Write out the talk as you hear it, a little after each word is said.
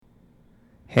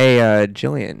Hey,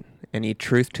 Jillian, any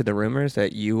truth to the rumors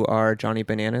that you are Johnny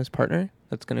Banana's partner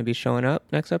that's going to be showing up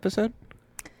next episode?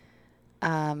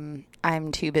 I'm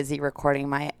too busy recording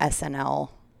my SNL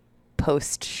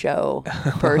post-show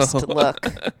first look.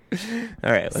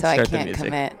 All right, let's so start I the can't music.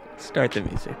 commit. Start the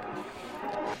music.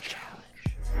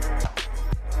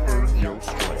 Earn your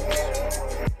stripes.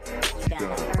 You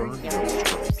gotta earn your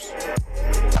stripes.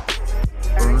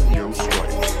 Earn your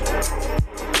stripes.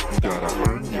 You gotta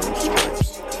earn your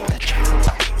stripes.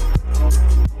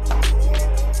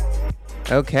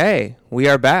 Okay, we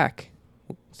are back.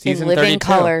 Season In living 32.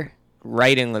 color.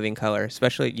 Right in living color.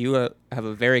 Especially you have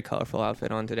a very colorful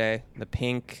outfit on today. The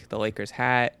pink, the Lakers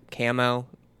hat, camo,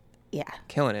 Yeah.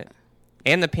 killing it.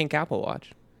 And the pink Apple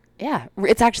Watch. Yeah.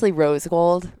 It's actually rose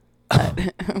gold.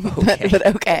 But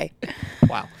okay.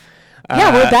 Wow.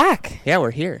 Yeah, we're back. Yeah,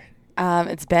 we're here.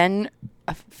 It's been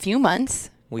a few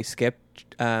months. We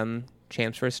skipped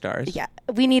Champs for Stars. Yeah.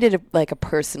 We needed a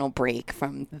personal break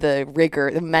from the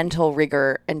mental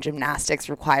rigor and gymnastics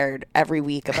required every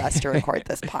week of us to record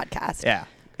this podcast. Yeah,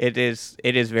 it is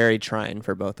very trying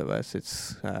for both of us.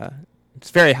 It's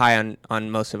very high on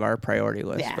most of our priority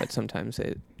lists, Yeah. but sometimes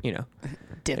it,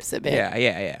 Dips a bit.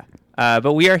 Yeah.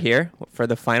 But we are here for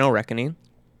the final reckoning.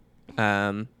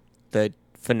 The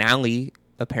finale,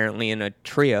 apparently in a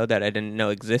trio that I didn't know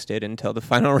existed until the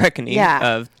final reckoning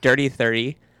of Dirty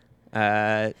 30,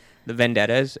 the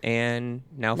Vendettas, and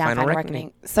now Final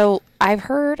Reckoning. So I've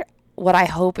heard what I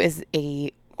hope is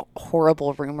a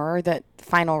horrible rumor that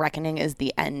Final Reckoning is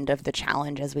the end of the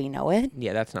challenge as we know it.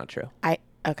 Yeah, that's not true. I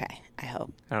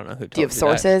hope. I don't know who told Do you have that.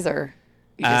 sources or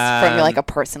you just from a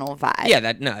personal vibe? Yeah,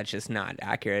 it's just not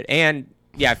accurate. And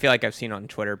yeah, I feel like I've seen on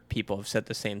Twitter people have said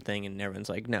the same thing, and everyone's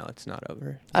like, "No, it's not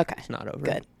over. Okay, it's not over.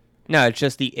 Good. No, it's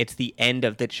just it's the end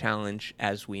of the challenge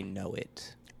as we know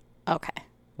it." Okay.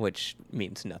 Which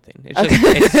means nothing. It's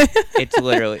Okay. just it's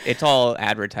literally it's all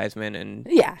advertisement and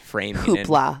framing.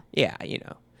 Hoopla.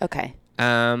 And, Okay.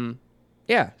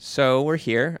 Yeah. So we're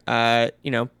here.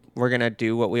 We're gonna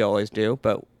do what we always do,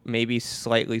 but maybe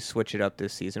slightly switch it up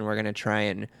this season. We're gonna try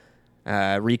and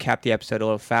recap the episode a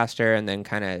little faster, and then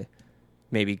kind of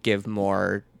maybe give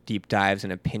more deep dives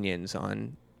and opinions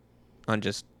on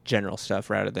just general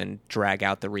stuff rather than drag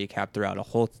out the recap throughout a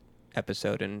whole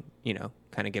episode and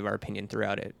kind of give our opinion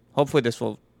throughout it. Hopefully this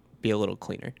will be a little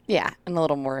cleaner. Yeah, and a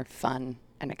little more fun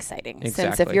and exciting.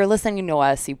 Exactly. Since if you're listening to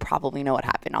us, you probably know what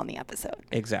happened on the episode.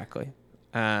 Exactly.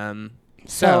 How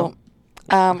So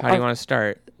do you want to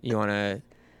start? You want to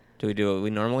do we do what we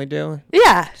normally do?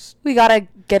 Yeah, we got to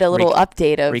get a little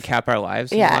update of recap our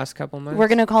lives in the last couple months. We're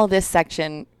going to call this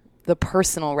section the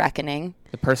personal reckoning.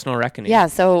 The personal reckoning. Yeah,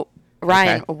 so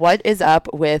Ryan, What is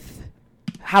up with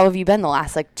how have you been the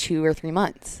last 2 or 3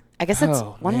 months? I guess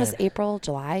when was April,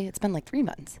 July? It's been 3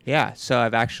 months. Yeah, so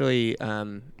I've actually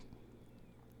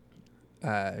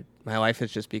my life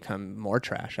has just become more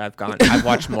trash. I've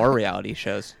watched more reality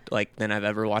shows than I've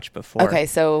ever watched before. Okay,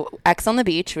 so X on the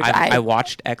Beach, which I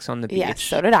watched X on the Beach. Yes,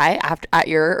 so did I at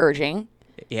your urging.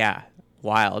 Yeah,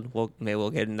 wild. Maybe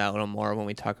we'll get into that a little more when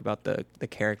we talk about the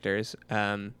characters.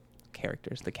 The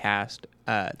cast.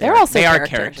 They are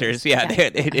characters. Yeah.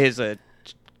 It is a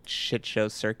shit show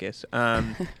circus.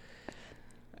 So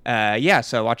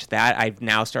I watched that. I've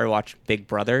now started watching Big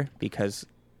Brother because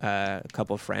a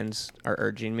couple of friends are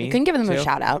urging me. You can give them a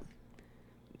shout out.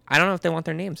 I don't know if they want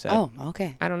their names said. Oh,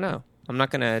 okay. I don't know. I'm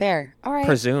not going to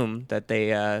presume that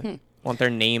they want their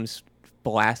names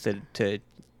blasted to,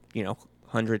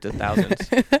 hundreds of thousands.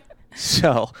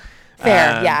 So...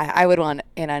 Fair, yeah. I would want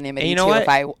anonymity too if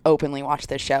I openly watch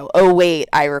this show. Oh wait,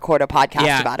 I record a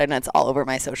podcast about it and it's all over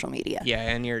my social media. Yeah,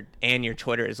 and your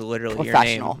Twitter is literally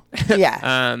professional. Your name.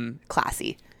 Yeah.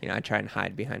 Classy. I try and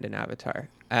hide behind an avatar.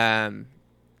 I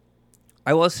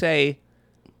will say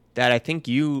that I think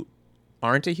you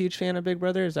aren't a huge fan of Big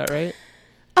Brother. Is that right?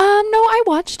 No, I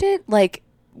watched it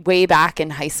way back in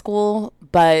high school,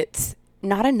 but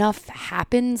not enough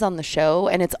happens on the show,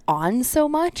 and it's on so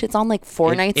much. It's on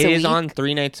 4 nights a week. It is on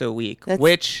 3 nights a week,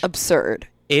 which absurd.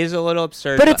 Is a little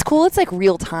absurd. But it's cool. It's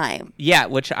real time. Yeah,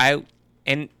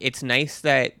 and it's nice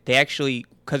that they actually,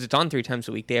 because it's on 3 times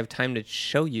a week, they have time to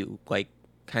show you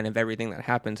kind of everything that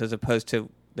happens, as opposed to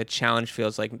the challenge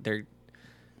feels like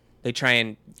they try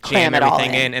and jam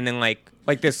everything in, and then like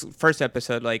this first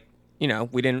episode,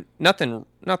 we didn't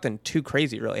nothing too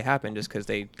crazy really happened, just because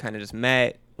they kind of just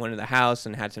met, went to the house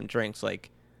and had some drinks.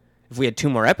 If we had 2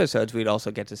 more episodes, we'd also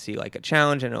get to see a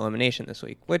challenge and elimination this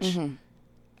week, which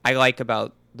I like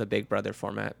about the Big Brother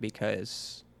format,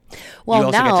 because you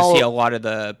also get to see a lot of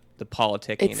the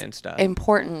politicking and stuff.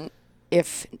 Important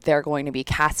if they're going to be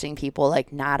casting people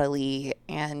like Natalie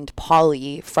and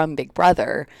Polly from Big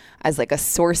Brother as like a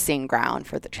sourcing ground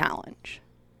for the challenge.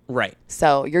 Right.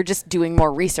 So you're just doing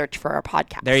more research for our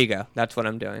podcast. There you go. That's what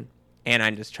I'm doing. And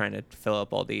I'm just trying to fill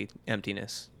up all the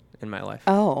emptiness in my life.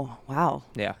 Oh, wow.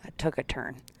 Yeah. That took a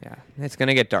turn. Yeah. It's going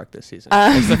to get dark this season.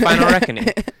 It's the final reckoning.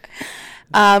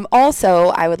 Also,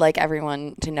 I would like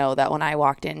everyone to know that when I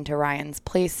walked into Ryan's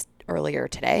place earlier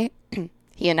today,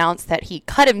 he announced that he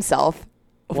cut himself.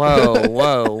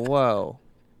 Whoa.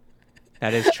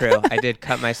 That is true. I did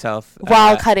cut myself.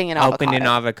 While cutting an opened an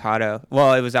avocado. avocado.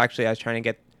 Well, it was actually,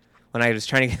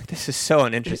 this is so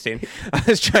uninteresting. I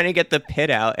was trying to get the pit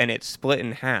out and it split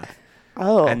in half.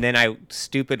 Oh. And then I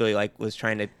stupidly was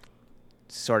trying to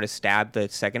sort of stab the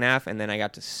second half, and then I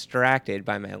got distracted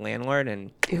by my landlord,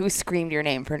 and Who screamed your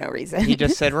name for no reason? he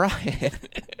just said Ryan.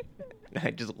 And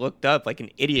I just looked up like an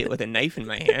idiot with a knife in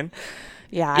my hand.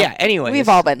 Yeah. Anyways. We've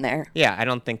all been there. Yeah, I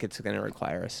don't think it's going to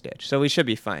require a stitch, so we should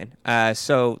be fine. That's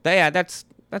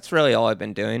really all I've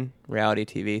been doing, reality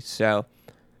TV. So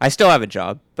I still have a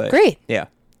job, but Great. Yeah.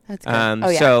 That's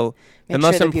good. So Make the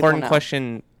most sure that people important know.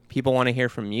 question people want to hear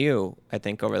from you, I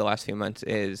think, over the last few months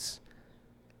is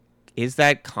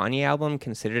that Kanye album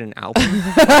considered an album?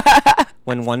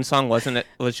 When one song was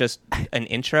just an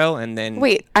intro, and then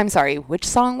Wait, I'm sorry. Which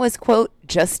song was, quote,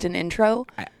 just an intro?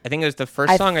 I think it was the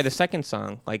first song or the second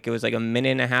song. Like, it was like a minute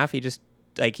and a half. He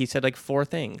said like 4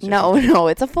 things. or something. No,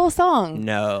 it's a full song.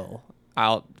 No.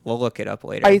 We'll look it up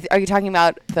later. Are you talking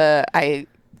about the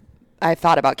I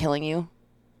Thought About Killing You?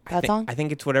 That song? I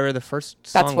think it's whatever the first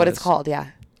song That's what was. it's called,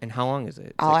 yeah. And how long is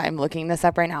it? I'm looking this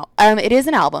up right now. It is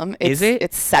an album. Is it?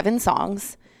 It's 7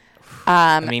 songs.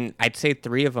 I mean, I'd say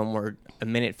 3 of them were a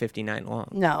minute 59 long.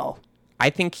 No. I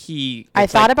think I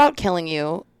Thought About Killing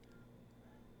You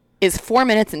is 4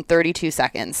 minutes and 32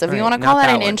 seconds. So if you Alright, want to call not that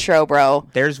that an one. intro, bro.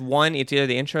 There's one. It's either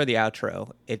the intro or the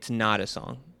outro. It's not a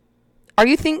song. Are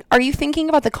you thinking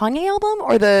about the Kanye album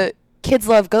or the Kids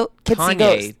See Ghosts?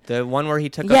 Kanye, the one where he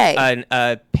took Yay.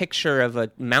 a picture of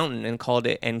a mountain and called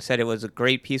it and said it was a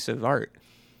great piece of art.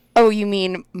 Oh, you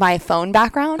mean my phone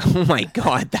background? Oh my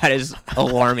God, that is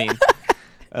alarming.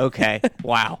 Okay,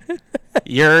 wow.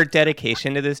 Your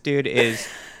dedication to this dude is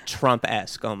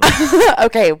Trump-esque almost.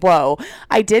 Okay, whoa.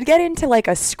 I did get into like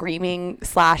a screaming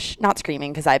 / not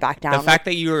screaming because I backed down. The fact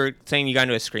that you were saying you got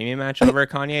into a screaming match over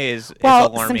Kanye is well,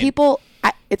 alarming. some people,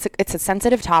 it's a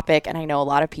sensitive topic, and I know a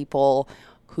lot of people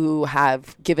who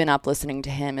have given up listening to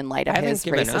him in light of his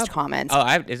racist comments.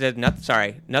 Oh, is it nothing?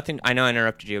 Sorry, nothing. I know I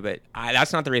interrupted you, but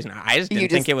that's not the reason. I just didn't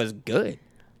think it was good.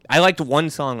 I liked one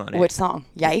song on it. Which song?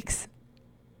 Yikes.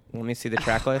 Let me see the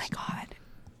track list. Oh my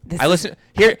God. I listened.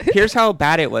 Here's how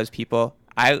bad it was, people.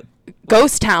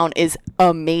 Ghost Town is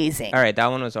amazing. All right, that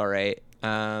one was all right.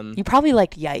 You probably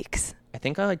liked Yikes. I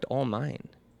think I liked All Mine.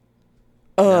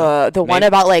 The one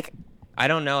about like I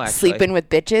don't know. Actually, sleeping with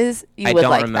bitches. You I would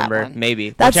don't like remember. that one. Maybe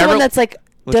That's the one that's like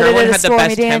whichever one had the Stormy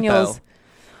best Daniels. tempo.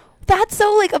 That's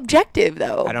so like objective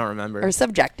though. I don't remember. Or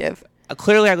subjective.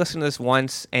 Clearly, I listened to this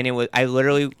once, and it was. I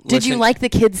literally. Did you like the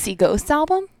Kids See Ghosts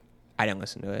album? I didn't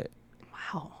listen to it.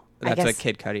 Wow. That's I guess, like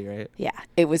Kid Cudi, right? Yeah,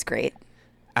 it was great.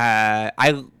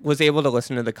 I was able to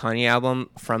listen to the Kanye album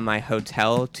from my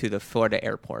hotel to the Florida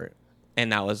airport,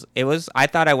 and I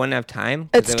thought I wouldn't have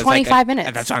time. It's 25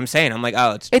 minutes. That's what I'm saying. I'm like,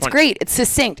 oh, It's great. It's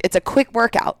succinct. It's a quick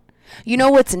workout. You know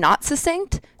what's not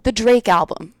succinct? The Drake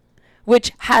album,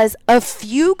 which has a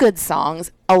few good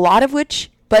songs,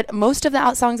 but most of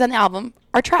the songs on the album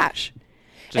are trash,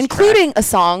 including a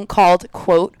song called,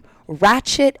 quote,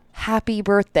 Ratchet Happy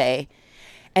Birthday.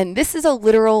 And this is a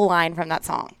literal line from that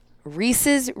song.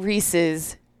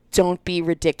 Reese's, don't be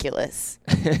ridiculous.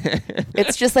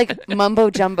 It's just like mumbo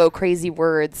jumbo crazy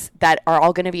words that are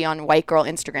all going to be on white girl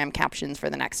Instagram captions for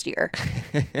the next year.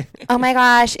 Oh my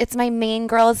gosh, it's my main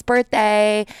girl's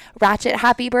birthday. Ratchet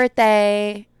happy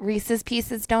birthday. Reese's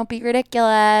Pieces, don't be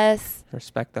ridiculous.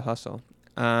 Respect the hustle.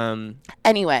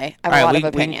 Anyway, I have a lot of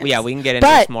opinions. We can get into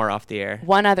this more off the air.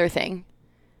 One other thing.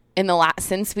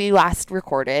 Since we last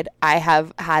recorded, I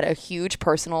have had a huge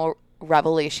personal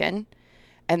revelation,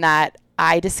 and that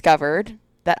I discovered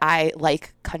that I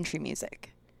like country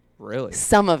music. Really?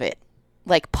 Some of it.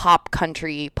 Like pop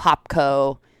country,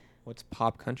 popco. What's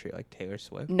pop country? Like Taylor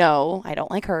Swift? No, I don't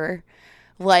like her.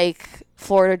 Like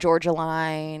Florida Georgia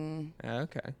Line.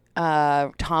 Okay.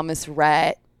 Thomas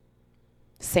Rhett.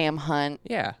 Sam Hunt.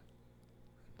 Yeah.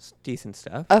 It's decent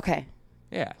stuff. Okay.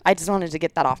 Yeah. I just wanted to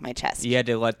get that off my chest. You had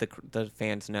to let the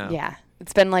fans know. Yeah.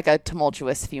 It's been like a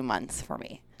tumultuous few months for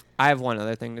me. I have one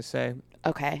other thing to say.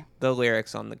 Okay. The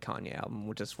lyrics on the Kanye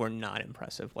album were not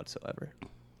impressive whatsoever.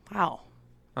 Wow.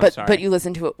 sorry. But you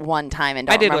listened to it one time and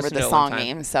I don't did remember listen the to it one song time.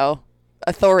 name. So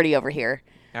authority over here.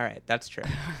 All right, that's true.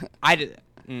 I did.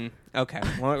 Okay,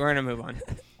 we're gonna move on.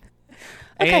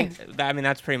 Okay. I mean,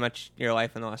 that's pretty much your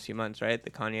life in the last few months, right? The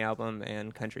Kanye album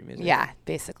and country music. Yeah,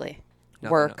 basically.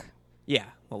 Nothing Work. else. Yeah.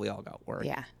 Well, we all got work.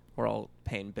 Yeah. We're all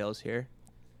paying bills here.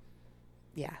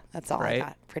 Yeah, that's all Right. I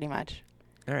got, pretty much.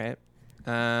 All right.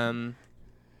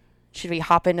 Should we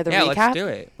hop into the Yeah, recap? let's do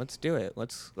it. Let's do it.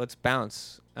 Let's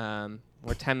bounce.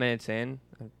 We're 10 minutes in,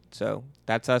 so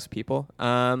that's us, people.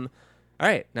 All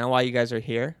right. Now, while you guys are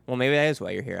here, well, maybe that is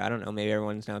why you're here. I don't know. Maybe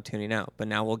everyone's now tuning out. But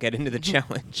now we'll get into the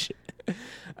challenge.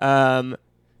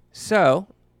 So,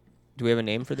 do we have a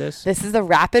name for this? This is the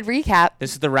rapid recap.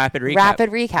 This is the rapid recap. Rapid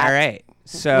recap. All right.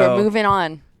 So We're moving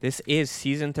on. this is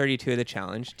season 32 of the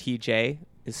challenge. TJ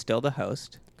is still the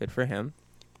host. Good for him.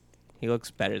 He looks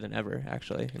better than ever,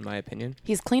 actually, in my opinion.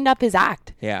 He's cleaned up his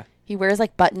act. Yeah. He wears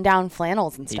like button-down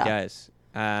flannels and He stuff. does.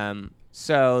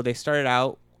 So they started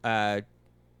out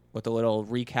with a little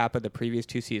recap of the previous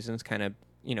 2 seasons, kind of,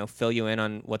 fill you in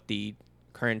on what the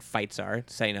current fights are,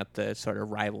 setting up the sort of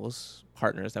rivals,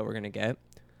 partners that we're going to get.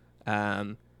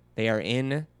 They are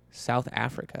in South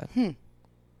Africa.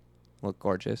 Look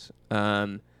gorgeous.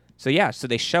 So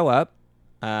they show up.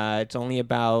 It's only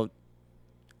about,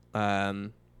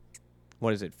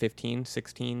 15,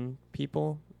 16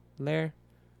 people there?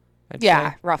 I'd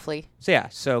Yeah, say. roughly.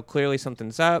 So clearly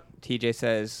something's up. TJ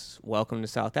says, "Welcome to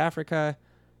South Africa.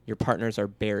 Your partners are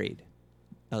buried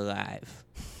alive.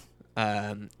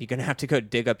 You're going to have to go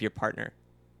dig up your partner."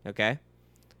 Okay?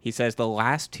 He says the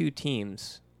last 2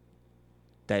 teams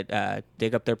that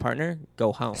dig up their partner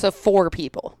go home. So 4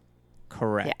 people.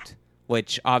 Correct.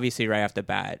 Which obviously right off the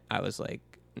bat, I was like,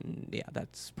 yeah,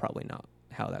 that's probably not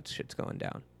how that shit's going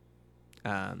down.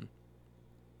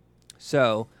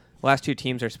 So last 2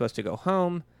 teams are supposed to go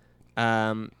home.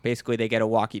 Basically, they get a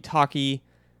walkie-talkie,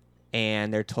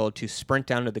 and they're told to sprint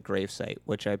down to the gravesite,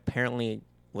 which apparently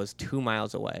was 2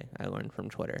 miles away, I learned from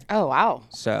Twitter. Oh, wow.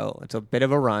 So it's a bit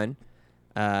of a run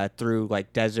through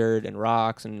like desert and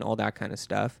rocks and all that kind of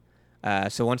stuff.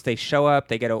 So once they show up,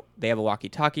 they have a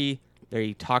walkie-talkie.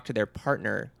 They talk to their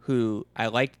partner, who I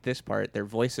liked this part. Their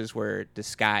voices were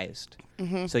disguised,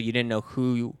 so you didn't know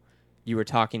who you were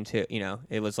talking to.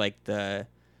 It was like the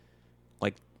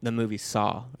movie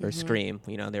Saw or Scream.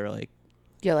 They were like,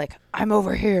 You're like, I'm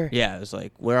over here. yeah, it was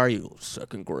like, where are you?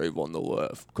 Second grave on the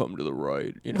left. Come to the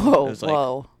right. Whoa, it was like,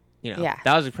 whoa. Yeah.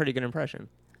 that was a pretty good impression.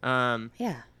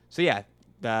 Yeah. So yeah,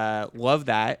 love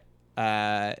that.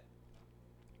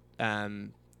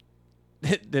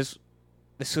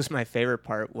 This was my favorite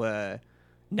part.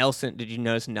 Nelson, did you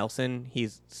notice Nelson? He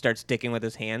starts digging with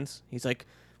his hands. He's like,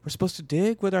 "We're supposed to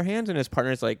dig with our hands," and his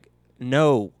partner's like,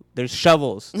 "No, there's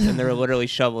shovels," and there were literally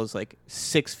shovels like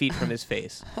 6 feet from his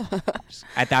face.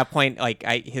 At that point,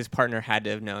 his partner had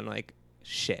to have known, like,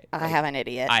 shit. I have an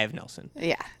idiot. I have Nelson.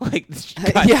 Yeah. Like,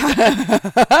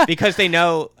 Yeah. because they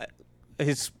know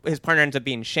his partner ends up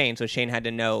being Shane, so Shane had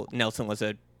to know Nelson was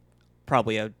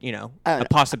probably a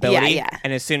possibility. yeah.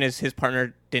 And as soon as his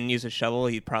partner didn't use a shovel,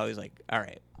 he probably was like, all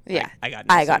right, Yeah. I got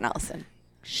Nelson. I got Nelson.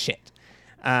 Shit.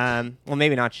 Well,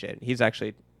 maybe not shit. He's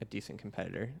actually a decent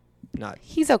competitor.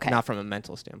 He's okay. Not from a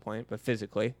mental standpoint, but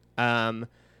physically. So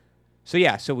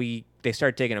they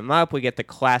start digging him up. We get the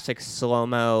classic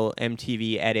slow-mo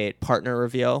MTV edit partner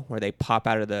reveal where they pop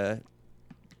out of the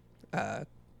what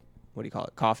do you call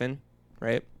it? Coffin,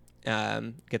 right?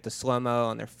 Get the slow-mo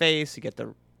on their face. You get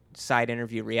the side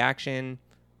interview reaction.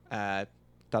 Thought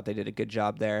they did a good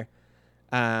job there.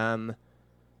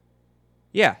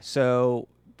 So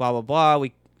blah, blah, blah.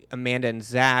 Amanda and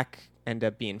Zach end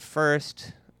up being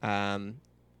first. By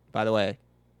the way,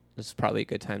 this is probably a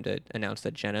good time to announce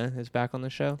that Jenna is back on the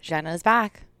show. Jenna's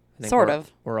back. I think Sort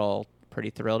of. We're all pretty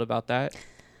thrilled about that,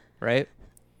 right?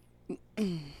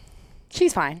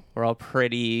 She's fine. We're all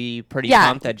pretty Yeah.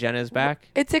 pumped that Jenna's back,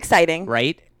 It's exciting.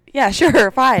 right? Yeah,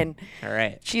 sure. Fine. All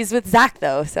right. She's with Zach,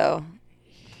 though, so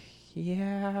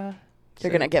Yeah.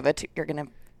 you're going to give it to... You're going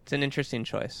to... It's an interesting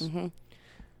choice. Mm-hmm.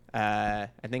 I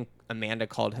think Amanda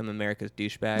called him America's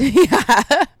douchebag.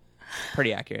 Yeah.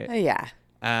 Pretty accurate. Yeah.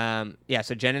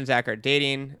 So Jen and Zach are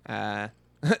dating. There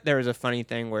was a funny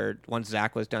thing where once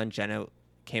Zach was done, Jenna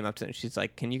came up to them. She's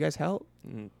like, "Can you guys help?"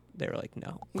 And they were like,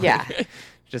 "No." Yeah.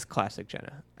 Just classic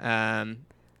Jenna.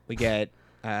 We get...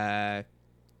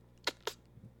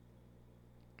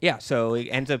 so it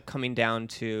ends up coming down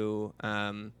to...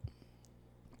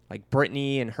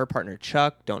 Brittany and her partner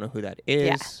Chuck. Don't know who that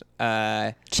is.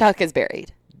 Chuck is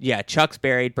buried. Yeah, Chuck's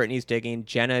buried. Brittany's digging.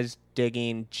 Jenna's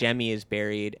digging. Jemmy is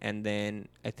buried. And then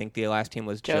I think the last team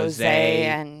was Jose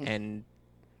and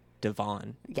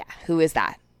Devon. Yeah, who is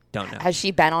that? Don't know. Has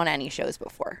she been on any shows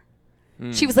before?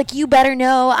 She was like, "You better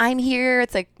know I'm here."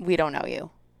 It's like, we don't know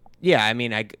you. Yeah, I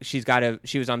mean, she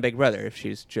was on Big Brother. If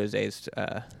she's Jose's,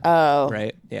 Oh,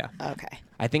 right? Yeah. Okay.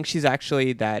 I think she's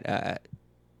actually that.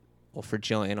 Well, for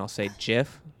Jillian, I'll say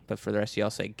GIF, but for the rest of you, I'll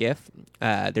say GIF.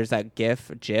 There's that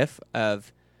GIF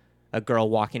of a girl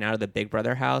walking out of the Big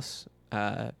Brother house.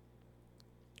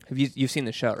 You've seen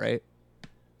the show, right?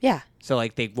 Yeah. So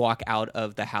like they walk out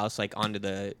of the house like into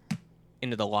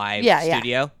the live Yeah.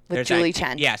 studio With There's Julie that,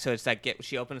 Chen. Yeah, so it's that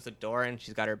she opens the door and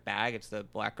she's got her bag. It's the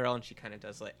black girl and she kind of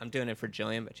does like, I'm doing it for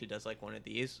Jillian, but she does like one of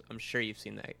these. I'm sure you've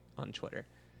seen that on Twitter.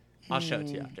 I'll show it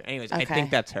to you after. Anyways, I Okay. think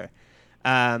that's her.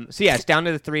 So yeah, it's down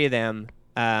to the three of them.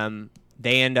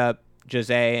 They end up,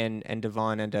 Jose and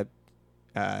Devon end up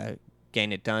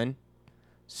getting it done.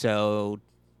 So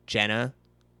Jenna,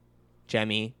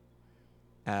 Jemmy,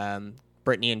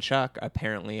 Brittany and Chuck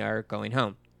apparently are going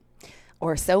home.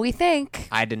 Or so we think.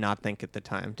 I did not think at the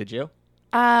time. Did you?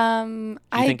 I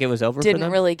think it was over for didn't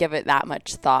them? really give it that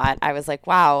much thought. I was like,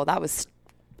 wow, that was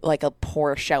like a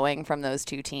poor showing from those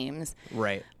two teams.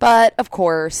 Right. But of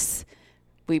course,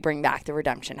 we bring back the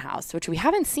Redemption House, which we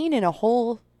haven't seen in a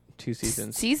whole 2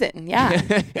 seasons. season.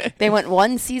 Yeah. They went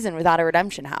one season without a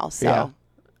Redemption House. So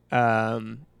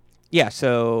Yeah,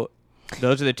 so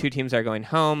those are the two teams that are going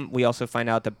home. We also find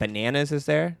out that Bananas is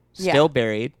there, Yeah. still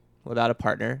buried, without a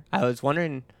partner. I was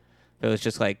wondering if it was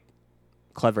just like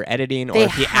clever editing or They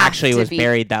if he have actually to was be-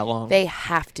 buried that long. they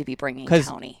have to be bringing 'Cause-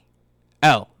 Tony.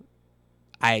 Oh,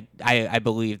 I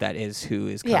believe that is who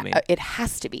is Yeah, coming. it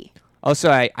has to be.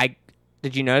 Also, I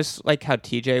did you notice like how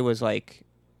TJ was like,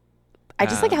 I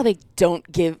just like how they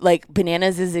don't give, like,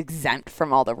 Bananas is exempt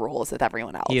from all the rules with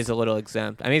everyone else. he is a little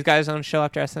exempt. I mean, he's got his own show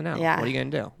after SNL. Yeah. What are you gonna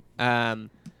do?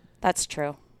 That's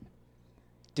true.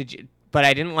 Did you? But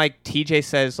I didn't like TJ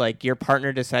says like your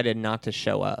partner decided not to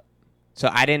show up. So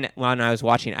I didn't, when I was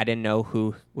watching, I didn't know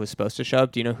who was supposed to show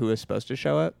up. Do you know who was supposed to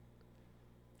show up?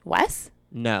 Wes?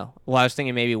 No. Well, I was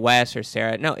thinking maybe Wes or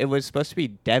Sarah. No, it was supposed to be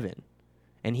Devin.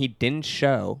 And he didn't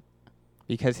show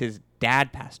because his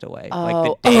dad passed away. Oh,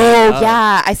 like the day of.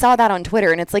 yeah. I saw that on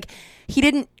Twitter, and it's like he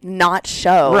didn't not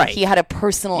show. Right. He had a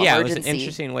personal Yeah, emergency. it was an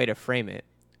interesting way to frame it.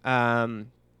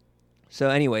 So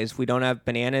anyways, we don't have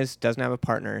Bananas, doesn't have a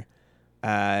partner.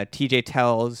 TJ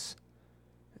tells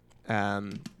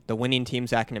the winning team,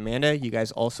 Zach and Amanda, you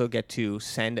guys also get to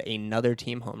send another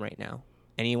team home right now.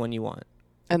 Anyone you want.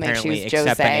 And they apparently, choose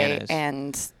except Jose Bananas.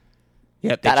 and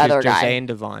Yep, they that choose other Jose guy. and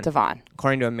Devon. Devon,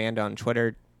 According to Amanda on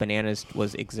Twitter, Bananas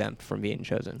was exempt from being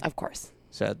chosen. of course.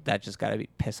 So that just got to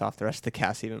piss off the rest of the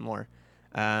cast even more.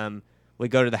 We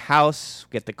go to the house,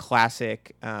 get the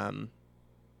classic, run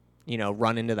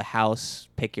into the house,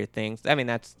 pick your things. I mean,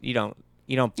 that's you don't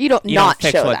not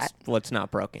fix show what's not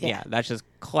broken. Yeah. Yeah, that's just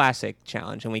classic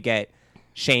challenge. And we get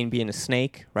Shane being a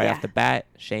snake right Yeah. off the bat.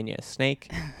 Shane, you're a snake.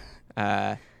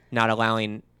 Not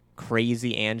allowing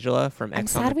crazy Angela from I'm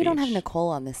X on the sad we don't have Beach. Nicole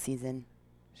on this season.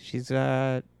 She's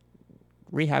rehabbing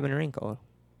her ankle.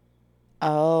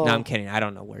 Oh. No, I'm kidding. I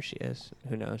don't know where she is.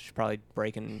 Who knows? She's probably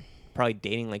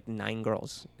dating like 9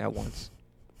 girls at once.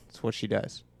 That's what she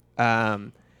does.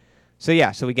 So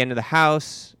we get into the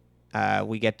house.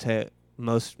 We get to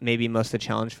most of the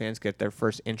challenge fans get their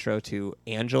first intro to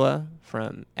Angela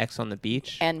from X on the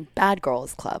Beach. And Bad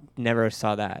Girls Club. Never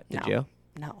saw that. Did you?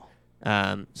 No.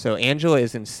 So Angela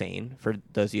is insane for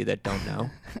those of you that don't know.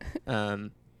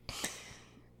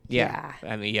 Yeah.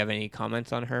 I mean, you have any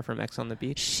comments on her from X on the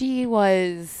Beach? She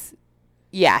was,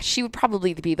 she would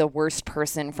probably be the worst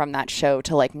person from that show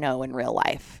to like know in real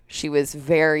life. She was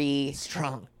very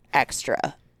Strong.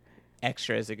 extra.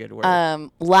 Extra is a good word.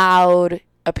 Loud,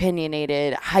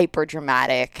 opinionated, hyper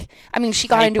dramatic. I mean, she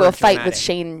got into a fight with Hyper-dramatic.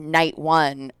 Shane night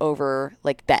 1 over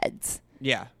like beds.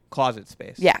 Yeah. Closet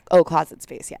space. Yeah. Oh, closet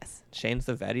space. Yes. Shane's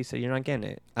the vet. He said you're not getting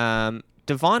it.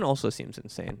 Devon also seems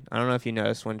insane. I don't know if you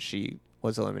noticed when she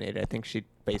was eliminated. I think she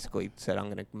basically said, I'm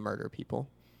going to murder people.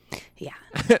 Yeah.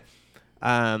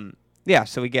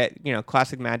 So we get,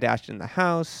 classic Mad Dash in the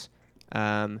house.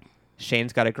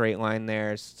 Shane's got a great line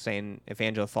there saying if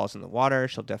Angela falls in the water,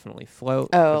 she'll definitely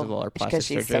float because of all her plastic because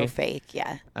she's surgery. so fake.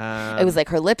 Yeah. Um, It was like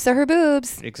her lips or her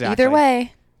boobs. Exactly. Either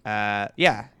way.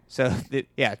 So,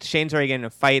 Shane's already getting a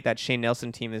fight. That Shane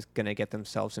Nelson team is going to get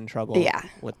themselves in trouble Yeah.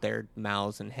 with their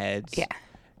mouths and heads. Yeah.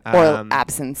 Or Um,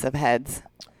 absence of heads.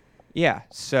 Yeah.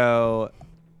 So,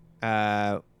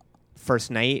 first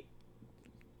night,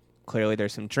 clearly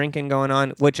there's some drinking going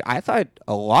on, which I thought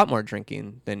a lot more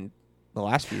drinking than the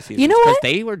last few seasons. You know 'cause what?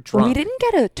 They were drunk. We didn't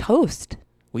get a toast.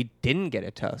 We didn't get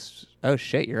a toast. Oh,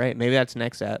 shit. You're right. Maybe that's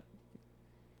next ep.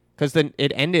 Because then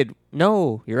it ended.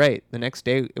 No, you're right. The next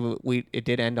day, it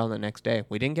did end on the next day.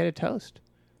 We didn't get a toast.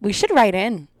 We should write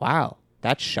in. Wow,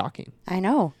 that's shocking. I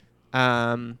know.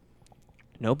 No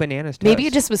bananas toast. Maybe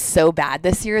it just was so bad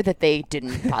this year that they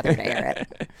didn't bother to air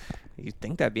it. You'd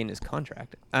think that'd be in his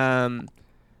contract.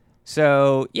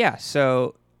 So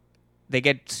they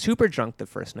get super drunk the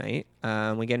first night.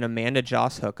 We get an Amanda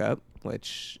Joss hookup,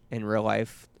 which in real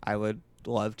life I would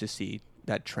love to see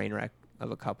that train wreck of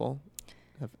a couple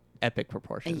of epic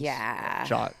proportions. Yeah.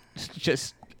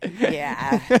 Just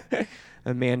Yeah.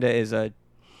 Amanda is a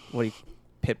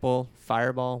pit bull,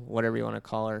 fireball, whatever you want to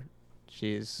call her.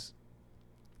 She's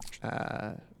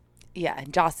Yeah,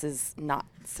 and Joss is not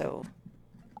so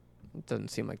doesn't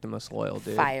seem like the most loyal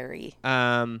dude. fiery.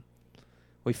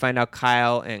 We find out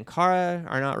Kyle and Kara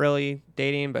are not really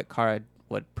dating, but Kara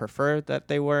would prefer that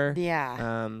they were.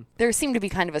 Yeah. There seemed to be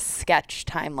kind of a sketch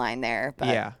timeline there, but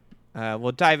Yeah.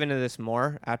 We'll dive into this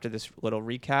more after this little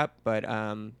recap, but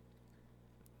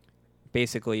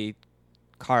basically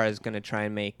Kara's going to try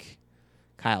and make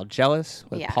Kyle jealous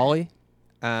with Yeah. Pauly.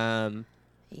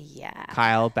 yeah.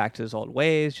 Kyle back to his old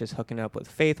ways, just hooking up with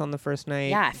Faith on the first night.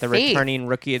 Yeah, the Faith. returning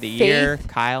rookie of the Faith. year,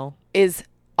 Kyle. Is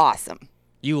awesome.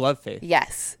 You love Faith.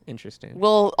 Yes. Interesting.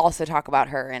 We'll also talk about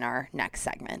her in our next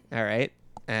segment. All right.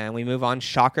 And we move on.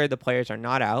 Shocker, the players are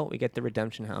not out. We get the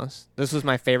Redemption House. This was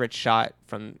my favorite shot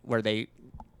from where they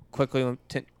quickly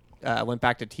went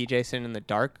back to TJ sitting in the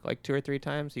dark like 2 or 3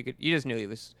 times. You just knew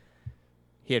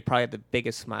he had probably had the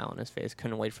biggest smile on his face.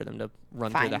 Couldn't wait for them to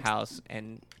run through the Find. house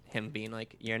and him being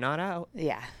like, "You're not out."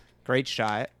 Yeah. Great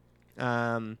shot.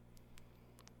 I'm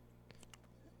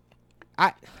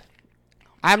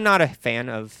not a fan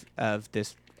of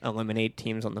this eliminate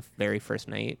teams on the very first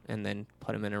night and then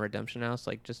put them in a Redemption House.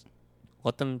 Like, just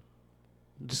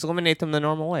eliminate them the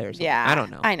normal way or something. Yeah, I don't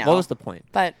know. I know. What was the point?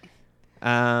 But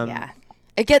Yeah.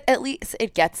 at least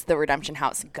it gets the Redemption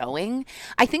House going.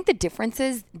 I think the difference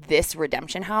is this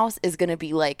Redemption House is going to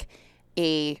be like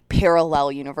a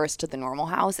parallel universe to the normal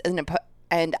house,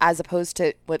 and as opposed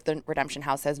to what the Redemption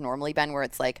House has normally been, where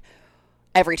it's like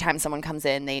every time someone comes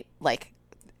in, they like,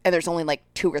 and there's only like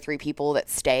 2 or 3 people that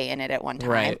stay in it at one time.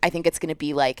 Right. I think it's going to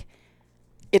be like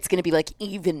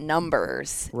even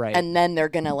numbers, Right. And then they're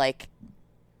going to like,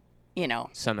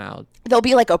 Somehow. there'll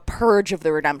be like a purge of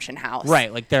the Redemption House.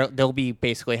 Right. Like, they'll be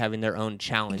basically having their own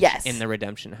challenge Yes. in the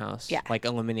Redemption House. Yeah. Like,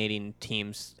 eliminating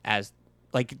teams as,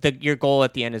 like, your goal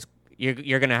at the end is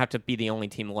you're going to have to be the only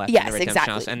team left in Yes, the Redemption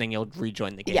exactly. House, and then you'll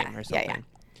rejoin the game Yeah, or yeah, something. yeah.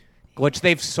 Which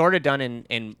they've sort of done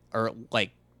in like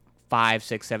 5,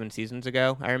 6, 7 seasons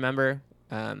ago, I remember.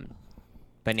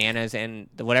 Bananas and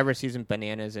whatever season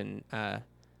Bananas and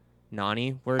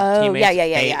Nani were teammates.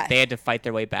 yeah. They had to fight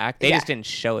their way back. They Yeah. just didn't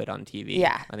show it on TV.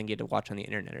 Yeah. I think you had to watch on the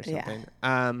internet or Yeah.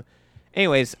 something.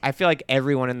 Anyways, I feel like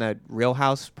everyone in the real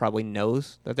house probably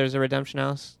knows that there's a Redemption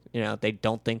House. They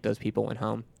don't think those people went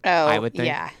home. Oh, I would think.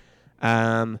 yeah.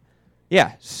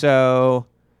 Yeah. So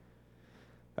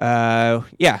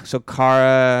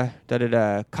Kara,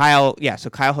 Kyle. Yeah. So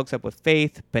Kyle hooks up with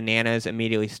Faith. Bananas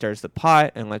immediately stirs the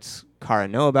pot and lets Kara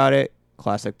know about it.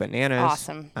 Classic Bananas.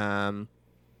 Awesome.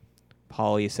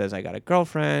 Pauly says, "I got a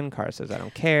girlfriend." Kara says, "I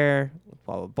don't care."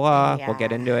 Blah blah blah. We'll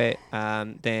get Yeah. into it.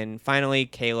 Then finally,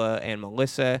 Kayla and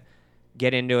Melissa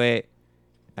get into it.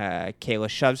 Kayla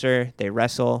shoves her. They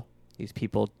wrestle. These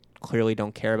people clearly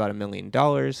don't care about $1 million.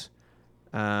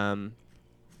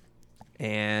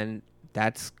 And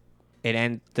that's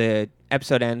it. The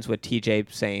episode ends with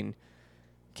TJ saying,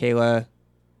 "Kayla,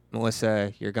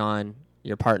 Melissa, you're gone.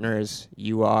 Your partners,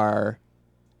 you are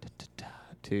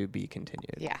to be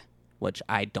continued." Yeah. Which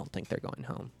I don't think they're going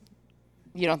home.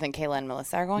 You don't think Kayla and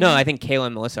Melissa are going No, home? I think Kayla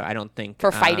and Melissa, I don't think.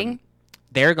 For fighting?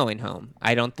 They're going home.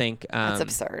 I don't think. That's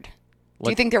absurd. Do what-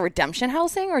 you think they're redemption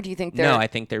housing, or do you think they're... No, I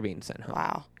think they're being sent home.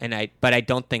 Wow. But I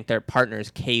don't think their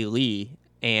partners, Kaylee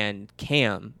and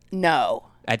Cam, No.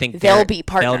 I think They'll they're- be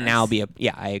partners. They'll now be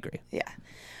yeah, I agree.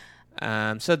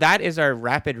 Yeah. So that is our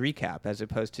rapid recap as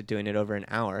opposed to doing it over an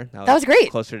hour. That was great.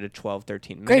 Closer to 12,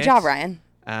 13 minutes. Great job, Ryan.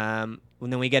 And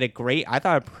then we get I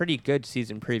thought a pretty good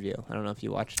season preview. I don't know if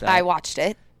you watched that. I watched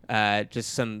it.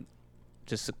 Just some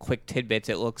quick tidbits.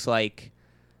 It looks like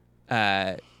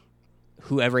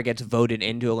whoever gets voted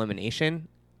into elimination,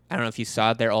 I don't know if you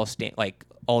saw it, they're all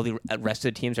all the rest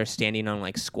of the teams are standing on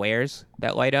like squares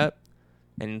that light up.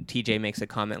 And TJ makes a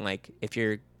comment like, if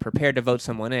you're prepared to vote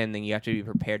someone in, then you have to be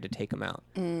prepared to take them out.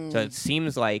 So it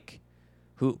seems like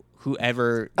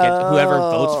whoever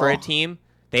votes for a team,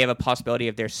 they have a possibility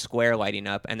of their square lighting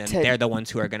up, and then they're the ones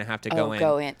who are going to have to go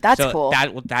in. That's so cool.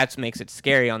 That makes it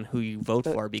scary on who you vote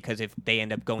for, because if they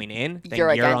end up going in, then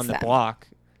You're you're on against the them. block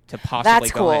to possibly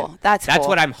That's go cool. in. That's That's cool.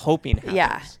 what I'm hoping happens.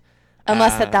 Yeah.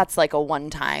 Unless Uh, that's like a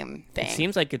one-time thing. It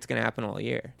seems like it's going to happen all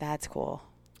year. That's cool.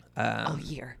 Um, All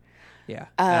year. Yeah.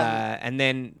 And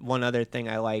then one other thing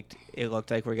I liked, it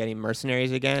looked like we're getting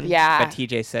mercenaries again. Yeah. But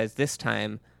TJ says this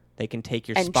time they can take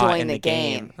your And spot join in the the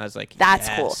game. game. I was like, That's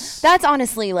yes. cool. That's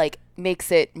honestly like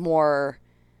makes it more,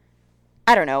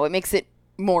 I don't know, it makes it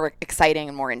more exciting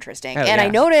and more interesting. Oh, and I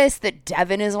yeah. noticed that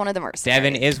Devin is one of the mercenaries.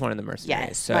 Devin is one of the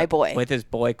mercenaries. Yes, my boy. With his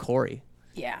boy Corey.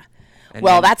 Yeah. And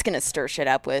Well, then- that's going to stir shit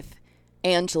up with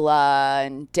Angela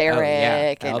and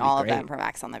Derek that'll and be all of great. them from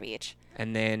X on the Beach.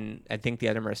 And then I think the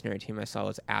other mercenary team I saw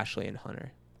was Ashley and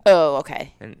Hunter. Oh,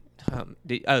 okay. And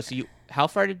this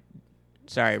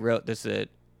is a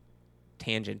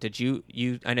tangent. Did you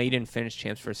I know you didn't finish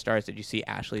Champs for Stars. Did you see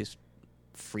Ashley's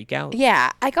freak out?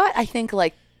 Yeah, I think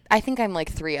I'm like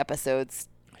 3 episodes.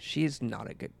 She's not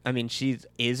a good. I mean, she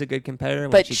is a good competitor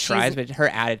when But she she's- tries, but her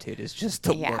attitude is just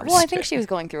the Yeah. worst. Well, I think she was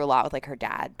going through a lot with like her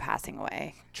dad passing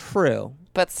away. True,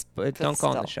 But don't go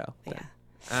on the still, show.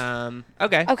 Yeah.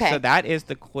 Okay. Okay. So that is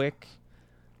the quick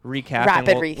recap. Rapid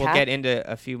and we'll recap. get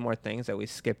into a few more things that we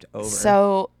skipped over.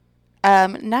 So,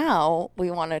 now we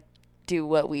want to do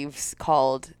what we've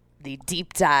called the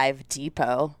deep dive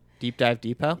depot. Deep dive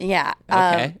depot. Yeah.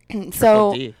 Okay.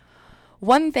 So Triple D.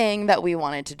 one thing that we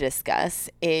wanted to discuss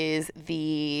is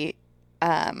the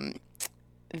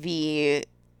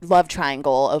love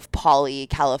triangle of Pauly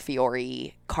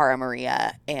Calafiore, Cara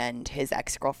Maria, and his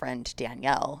ex-girlfriend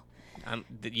Danielle.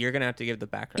 You're gonna have to give the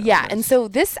background. Yeah, on and this. so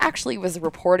this actually was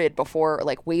reported before,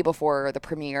 like way before the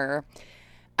premiere.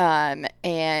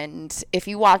 And if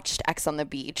you watched X on the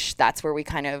Beach, that's where we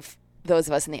kind of, those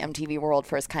of us in the MTV world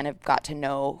first kind of got to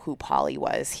know who Pauly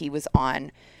was. He was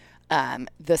on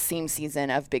the same season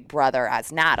of Big Brother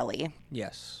as Natalie.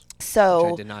 Yes. So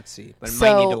Which I did not see, but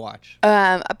might need to watch.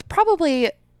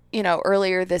 Probably,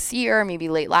 earlier this year, maybe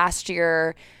late last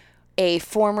year, a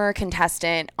former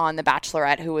contestant on The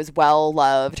Bachelorette who was well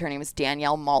loved. Her name was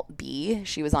Danielle Maltby.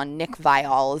 She was on Nick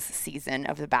Viall's season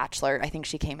of The Bachelor. I think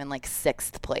she came in like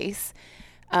 6th place.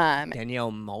 Danielle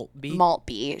Maltby.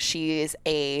 Maltby. She is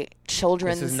a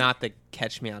children's. This is not the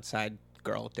Catch Me Outside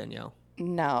girl, Danielle.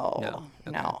 No.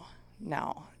 Okay.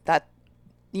 No. That.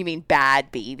 You mean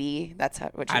Bad Baby? That's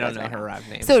what she I don't does know right her now. rap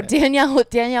name. So but-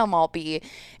 Danielle Maltby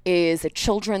is a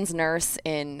children's nurse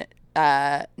in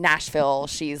Nashville.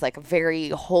 She's like a very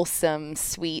wholesome,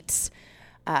 sweet,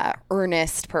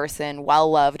 earnest person, well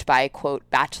loved by quote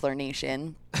Bachelor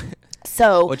Nation.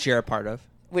 So, which you're a part of.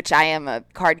 which I am a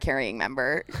card carrying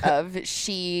member of,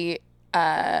 she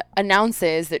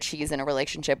announces that she's in a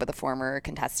relationship with a former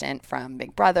contestant from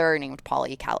Big Brother named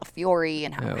Pauly Calafiore,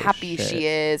 and how Oh, happy shit. she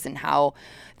is, and how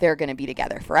they're going to be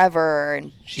together forever.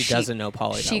 And She doesn't know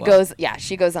Pauly that She well.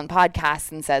 she goes on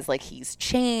podcasts and says like he's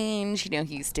changed.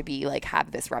 He used to be like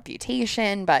have this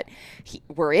reputation, but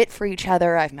we're it for each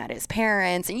other. I've met his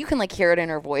parents, and you can like hear it in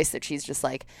her voice that she's just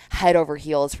like head over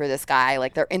heels for this guy.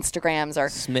 Like their Instagrams are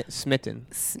Smitten.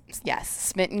 yes,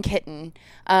 smitten kitten.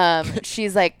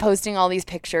 She's like posting all these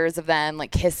pictures of them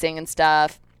like kissing and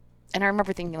stuff. And I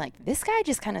remember thinking like, this guy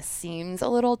just kind of seems a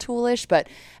little toolish, but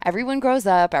everyone grows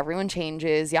up, everyone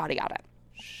changes, yada yada.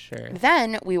 Sure.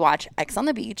 Then we watch X on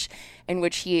the Beach, in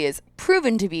which he is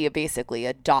proven to be basically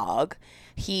a dog.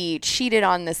 He cheated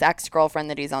on this ex-girlfriend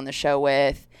that he's on the show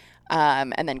with,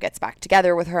 and then gets back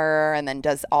together with her, and then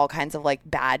does all kinds of like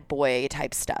bad boy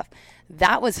type stuff.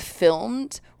 That was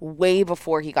filmed way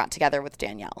before he got together with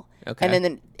Danielle. Okay. And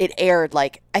then it aired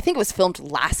like, I think it was filmed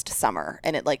last summer,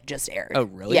 and it like just aired. Oh,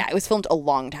 really? Yeah, it was filmed a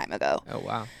long time ago. Oh,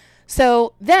 wow.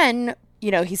 So then,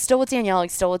 he's still with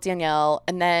Danielle,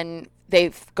 and then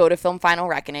they go to film Final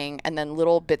Reckoning, and then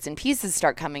little bits and pieces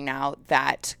start coming out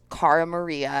that Cara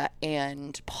Maria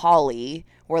and Pauly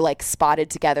were like spotted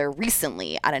together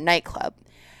recently at a nightclub.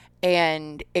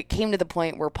 And it came to the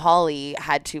point where Pauly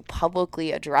had to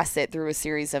publicly address it through a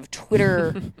series of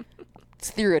Twitter,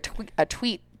 through a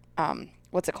tweet,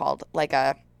 what's it called? Like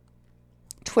a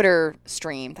Twitter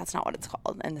stream. That's not what it's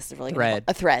called. And this is really Thread.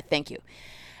 A thread. Thank you.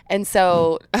 And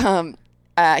so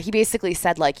he basically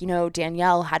said like,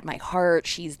 Danielle had my heart.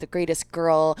 She's the greatest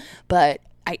girl, but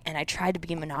I tried to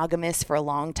be monogamous for a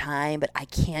long time, but I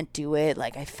can't do it.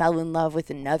 Like I fell in love with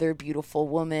another beautiful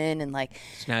woman, and like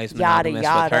So now he's yada monogamous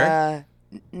yada.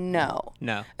 with her? No.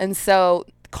 No. And so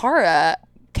Cara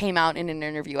came out in an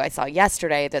interview I saw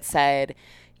yesterday that said,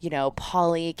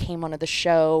 Pauly came onto the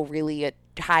show really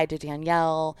hi to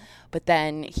Danielle, but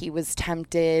then he was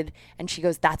tempted, and she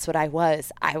goes, that's what I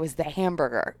was. I was the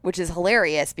hamburger, which is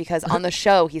hilarious because on the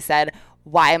show he said,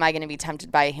 why am I going to be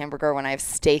tempted by a hamburger when I have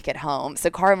steak at home?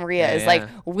 So Cara Maria is like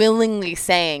willingly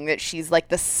saying that she's like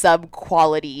the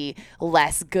sub-quality,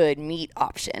 less good meat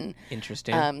option.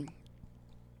 Interesting.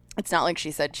 It's not like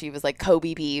she said she was like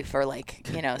Kobe beef or like,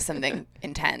 something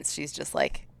intense. She's just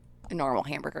like a normal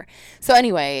hamburger. So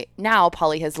anyway, now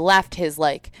Pauly has left his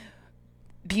like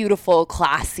beautiful,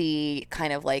 classy,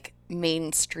 kind of like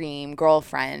mainstream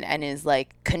girlfriend and is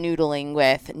like canoodling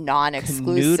with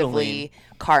non-exclusively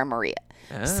Cara Maria.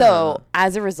 So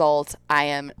as a result, I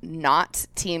am not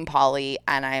Team Pauly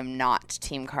and I am not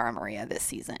Team Cara Maria this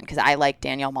season because I like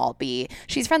Danielle Maltby.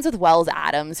 She's friends with Wells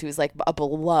Adams, who's like a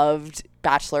beloved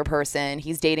Bachelor person.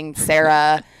 He's dating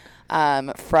Sarah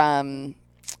from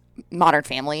Modern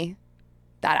Family,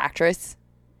 that actress.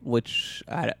 Which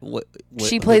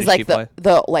she plays like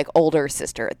the like older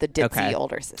sister, the ditzy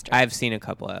older sister. I've seen a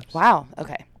couple of. Wow.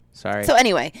 Okay. Sorry. So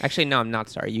anyway. Actually, no, I'm not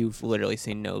sorry. You've literally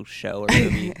seen no show or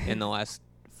movie in the last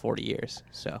 40 years.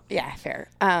 So. Yeah, fair.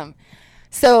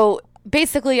 So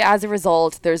basically, as a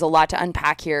result, there's a lot to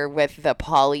unpack here with the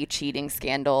Pauly cheating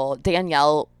scandal.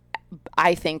 Danielle,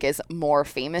 I think, is more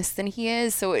famous than he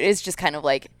is. So it is just kind of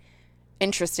like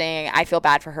interesting. I feel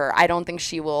bad for her. I don't think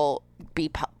she will be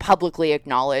publicly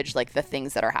acknowledge like the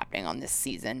things that are happening on this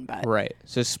season, but right.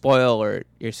 So spoiler,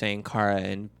 you're saying Cara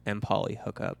and Pauly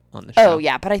hook up on the show. Oh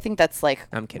yeah, but I think that's like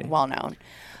I'm kidding. Well known.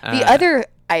 The other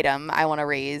item I want to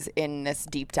raise in this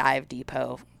deep dive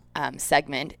depot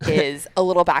segment is a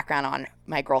little background on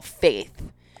my girl Faith.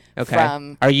 Okay.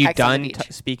 From Are you Ex on done the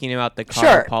Beach. speaking about the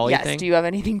Cara Pauly yes. thing? Do you have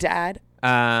anything to add?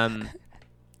 Are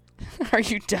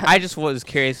you done? I just was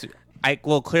curious.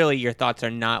 Well, clearly your thoughts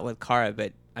are not with Cara,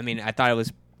 but I mean, I thought it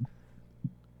was.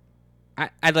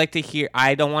 I'd like to hear.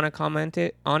 I don't want to comment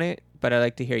on it, but I'd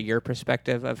like to hear your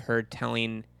perspective of her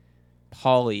telling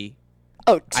Pauly,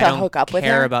 to hook up with her.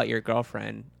 I don't care about your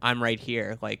girlfriend. I'm right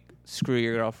here. Like, screw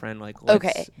your girlfriend. Like,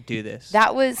 let's do this.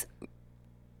 That was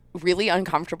really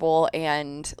uncomfortable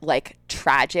and like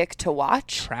tragic to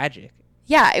watch. Tragic.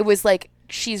 Yeah, it was like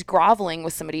she's groveling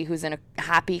with somebody who's in a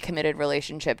happy, committed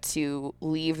relationship to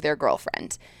leave their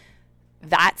girlfriend.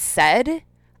 That said,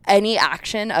 any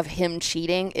action of him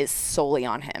cheating is solely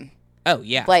on him. Oh,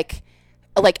 yeah. Like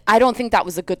I don't think that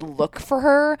was a good look for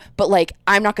her, but like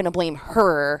I'm not going to blame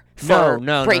her for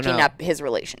breaking up his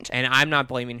relationship. And I'm not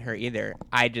blaming her either.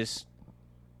 I just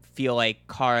feel like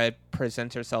Cara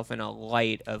presents herself in a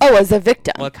light of as a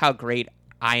victim. Look how great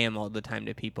I am all the time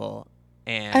to people.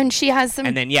 And she has some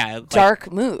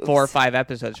dark moves. 4 or 5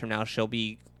 episodes from now, she'll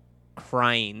be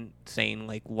crying, saying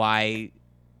like, "Why?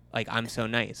 Like I'm so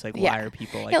nice. Like why are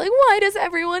people like? Yeah, like why does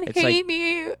everyone hate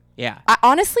me?" Yeah.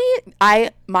 Honestly,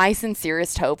 my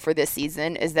sincerest hope for this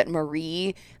season is that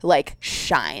Marie like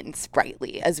shines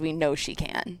brightly as we know she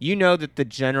can. You know that the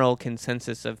general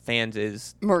consensus of fans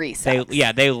is Marie sucks.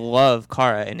 They love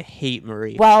Cara and hate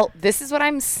Marie. Well, this is what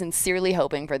I'm sincerely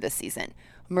hoping for this season.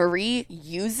 Marie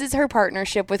uses her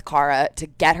partnership with Cara to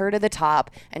get her to the top,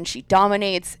 and she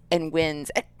dominates and wins.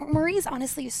 And Marie's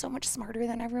honestly so much smarter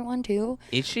than everyone, too.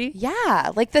 Is she?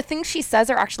 Yeah. Like, the things she says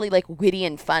are actually, like, witty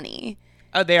and funny.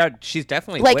 Oh, they are. She's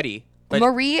definitely like, witty. But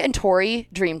Marie and Tori,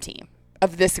 dream team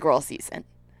of this girl season.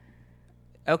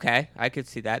 Okay, I could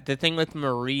see that. The thing with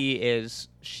Marie is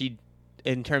she,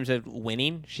 in terms of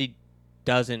winning, she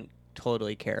doesn't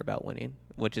totally care about winning,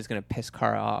 which is going to piss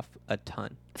Cara off a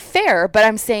ton. Fair, but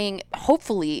I'm saying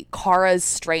hopefully Cara's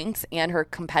strengths and her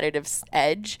competitive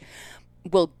edge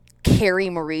will carry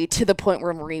Marie to the point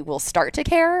where Marie will start to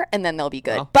care, and then they'll be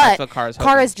good. Well, but that's what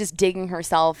Cara's just digging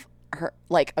herself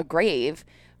like a grave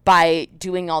by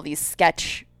doing all these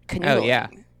sketch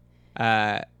canoodling. Oh,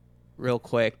 yeah. Real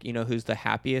quick, you know who's the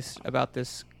happiest about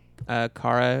this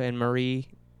Cara and Marie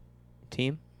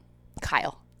team?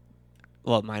 Kyle.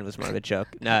 Well, mine was more of a joke.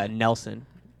 Nelson,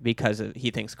 because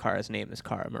he thinks Cara's name is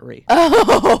Cara Marie.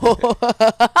 Oh.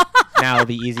 Now it'll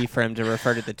be easy for him to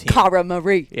refer to the team. Cara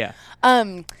Marie. Yeah.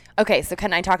 Okay, so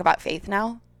can I talk about Faith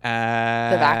now? The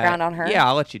background on her? Yeah,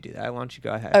 I'll let you do that. Why don't you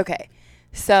go ahead? Okay.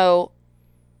 So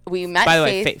we met By the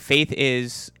Faith. way, Faith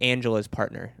is Angela's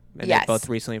partner. And yes. they're both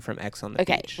recently from Ex on the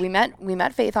Beach. We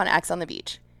met Faith on Ex on the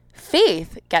Beach.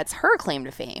 Faith gets her claim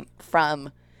to fame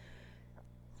from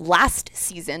last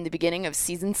season, the beginning of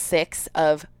season 6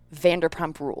 of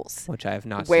Vanderpump Rules, which I have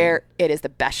not seen. Where it is the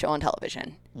best show on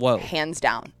television. Whoa. Hands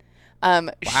down.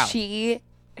 Wow.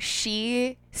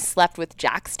 She slept with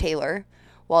Jax Taylor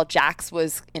while Jax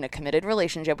was in a committed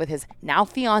relationship with his now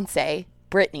fiance,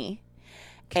 Brittany.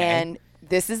 Okay. And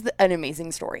this is an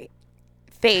amazing story.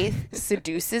 Faith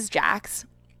seduces Jax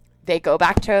they go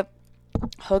back to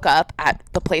hook up at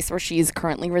the place where she's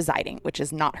currently residing, which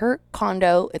is not her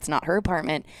condo. It's not her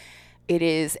apartment. It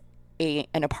is an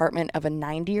apartment of a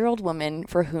 90-year-old woman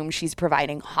for whom she's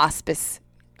providing hospice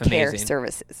care Amazing.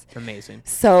 services. Amazing.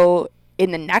 So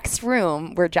in the next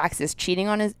room where Jax is cheating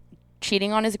on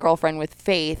his girlfriend with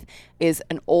Faith is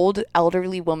an old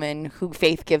elderly woman who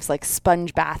Faith gives like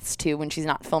sponge baths to when she's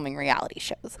not filming reality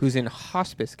shows. Who's in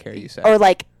hospice care, you said? Or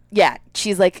like, yeah,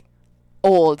 she's like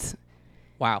old.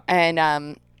 Wow.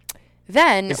 And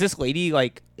then Is this lady,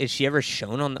 like, is she ever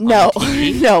shown on the no, on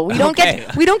TV? no, we don't Okay.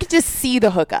 get to see the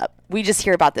hookup. We just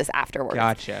hear about this afterwards.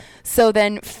 Gotcha. So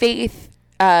then Faith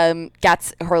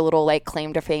gets her little like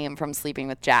claim to fame from sleeping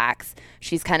with Jax.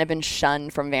 She's kind of been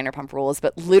shunned from Vanderpump Rules,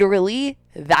 but literally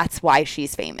that's why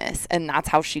she's famous, and that's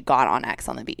how she got on X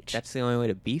on the Beach. That's the only way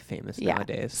to be famous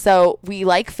nowadays. So we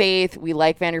like Faith, we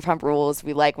like Vanderpump Rules,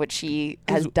 we like what she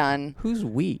has done. Who's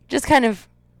we? Just kind of.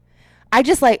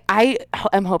 I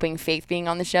am hoping Faith being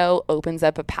on the show opens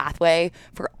up a pathway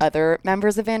for other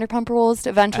members of Vanderpump Rules to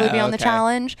eventually be on the okay.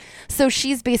 challenge. So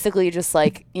she's basically just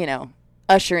like,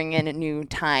 ushering in a new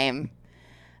time.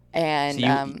 And So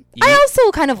I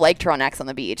also kind of liked her on X on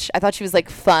the Beach. I thought she was like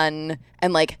fun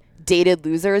and like dated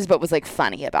losers, but was like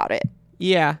funny about it.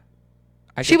 Yeah.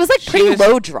 She was like pretty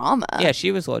low drama. Yeah,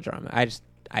 she was low drama.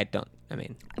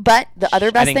 But the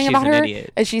other best think thing she's about an her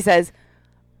idiot. is she says,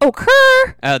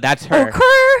 "Occur, Oh, that's her.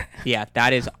 occur." Yeah,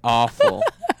 that is awful.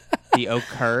 The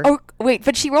occur. Oh wait,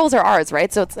 but she rolls her R's,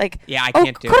 right? So it's like Yeah, I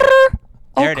can't do it. occur,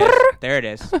 There it occur. is. There it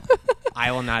is.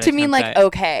 I will not To mean attempt like that.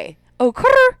 okay,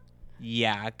 occur.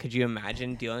 Yeah, could you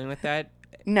imagine dealing with that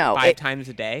No, 5 times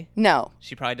a day? no,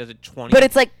 She probably does it 20. but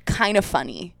it's like kind of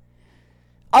funny.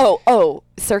 Oh,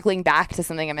 circling back to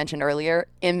something I mentioned earlier,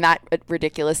 in that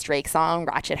ridiculous Drake song,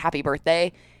 Ratchet Happy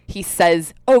Birthday, he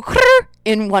says, occur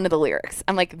in one of the lyrics.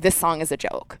 I'm like, this song is a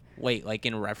joke. Wait, like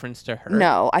in reference to her?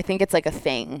 No, I think it's like a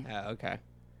thing. Oh, okay.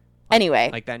 Anyway,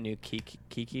 Like that new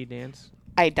Kiki dance?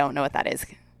 I don't know what that is.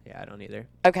 Yeah, I don't either.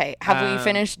 Okay, have we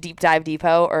finished Deep Dive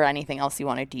Depot or anything else you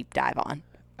want to deep dive on?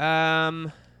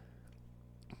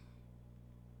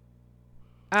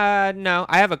 No,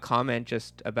 I have a comment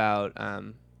just about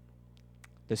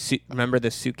remember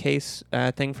the suitcase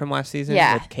thing from last season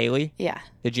Yeah. with Kaylee? Yeah.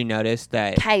 Did you notice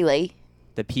that Kylie.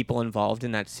 the people involved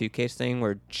in that suitcase thing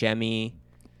were Jemmye,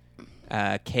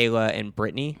 Kayla, and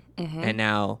Brittany, Mm-hmm. and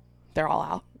now They're all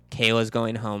out. Kayla's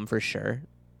going home for sure,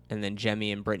 and then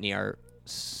Jemmye and Brittany are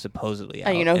supposedly out.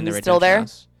 And you know in the who's still there?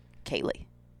 redemption house. Kaylee.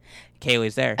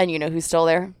 Kaylee's there, And you know who's still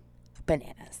there?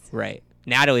 Bananas. right?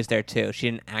 Natalie's there too.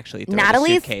 She didn't actually throw the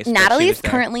suitcase. but she Natalie's was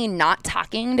there. currently not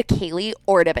talking to Kaylee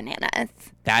or to Bananas.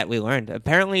 That we learned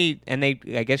apparently, and I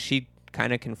guess she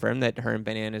kind of confirmed that her and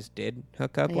Bananas did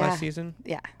hook up Yeah. last season.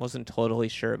 Yeah. Wasn't totally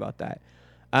sure about that.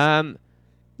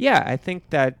 Yeah, I think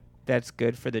that's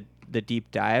good for the deep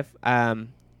dive.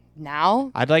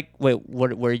 Now I'd like. Wait,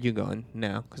 where are you going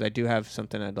now? Because I do have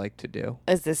something I'd like to do.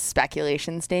 is this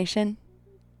speculation station?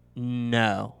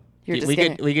 No, You're just we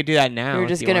gonna- could do that now. You're if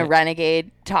just you gonna want.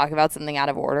 renegade, talk about something out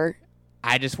of order.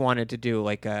 I just wanted to do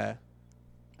like a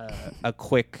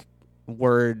quick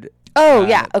word. Oh,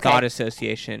 yeah, okay. Thought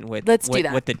association with Let's do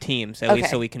that. with the teams at least,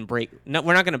 Okay. so we can break. No,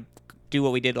 we're not gonna do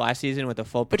what we did last season with a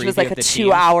full Which preview was like of a the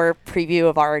 2-hour preview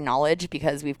of our knowledge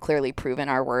because we've clearly proven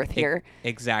our worth teams. here.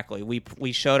 Exactly.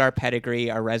 We showed our pedigree,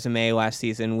 our resume last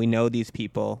season. We know these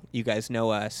people. You guys know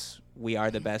us. We are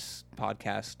the best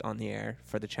podcast on the air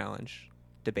for the challenge,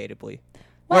 debatably.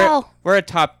 Well, we're a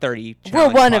top 30. we're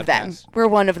challenge one of them. podcast. We're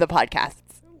one of the podcasts.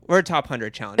 We're a top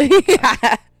 100 challenge,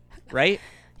 yeah. right?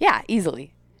 Yeah,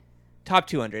 easily. Top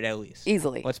 200 at least.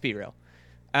 Easily. Let's be real.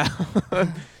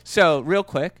 So real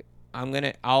quick, I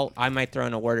might throw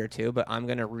in a word or two, but I'm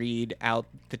gonna read out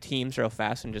the teams real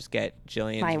fast and just get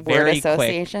Jillian My word very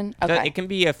association? quick. Okay. It can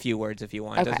be a few words if you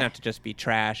want. It doesn't Okay. have to just be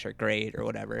trash or great or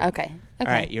whatever. Okay. All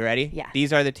right, you ready? Yeah.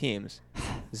 These are the teams: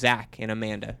 Zach and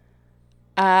Amanda.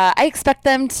 I expect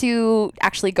them to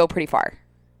actually go pretty far.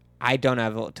 I don't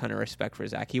have a ton of respect for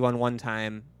Zach. He won one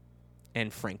time,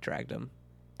 and Frank dragged him.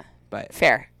 But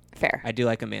Fair. I do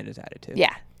like Amanda's attitude.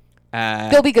 Yeah. Uh,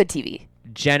 They'll be good TV.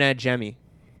 Jenna, Jemmye.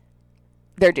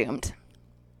 They're doomed.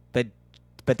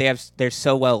 But they're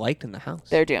so well liked in the house.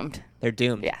 They're doomed. They're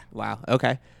doomed. Yeah. Wow.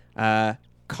 Okay.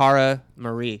 Cara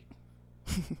Marie.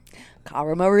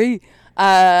 Cara Marie.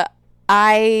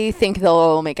 I think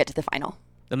they'll make it to the final.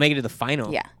 They'll make it to the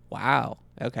final. Yeah. Wow.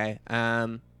 Okay.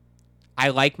 I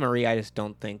like Marie. I just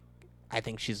don't think. I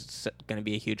think she's going to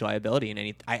be a huge liability in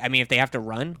any. I mean, if they have to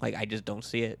run, like I just don't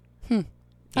see it. You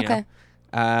Okay.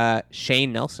 know?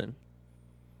 Shane Nelson.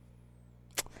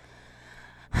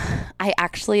 I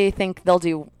actually think they'll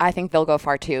do. I think they'll go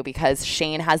far too because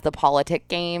Shane has the politic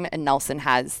game and Nelson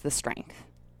has the strength.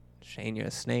 Shane, you're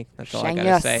a snake. That's all I Shane, gotta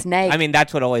you're a say. snake. I mean,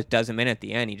 that's what always does him in at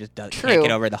the end. He just can't True.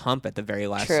 get over the hump at the very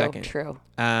last second. True.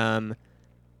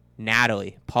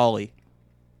 Natalie, Pauly.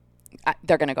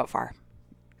 They're gonna go far.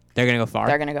 They're gonna go far.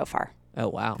 They're gonna go far. Oh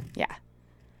wow. Yeah.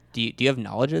 Do you have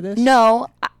knowledge of this? No,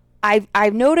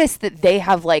 I've noticed that they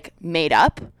have like made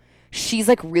up. She's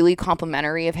like really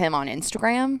complimentary of him on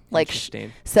Instagram. Like,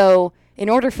 Interesting. so in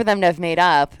order for them to have made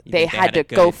up, You they think had to a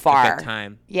go good far.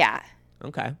 time. Yeah.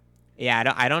 Okay.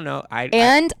 Yeah, I don't know.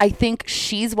 And I think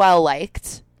she's well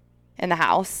liked in the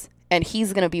house, and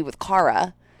he's gonna be with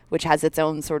Cara, which has its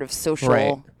own sort of social.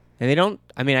 Right. And they don't.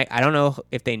 I mean, I don't know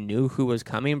if they knew who was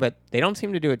coming, but they don't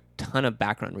seem to do a ton of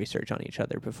background research on each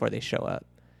other before they show up.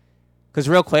 Because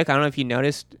real quick, I don't know if you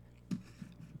noticed.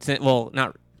 Well,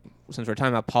 not since we're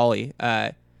talking about Pauly.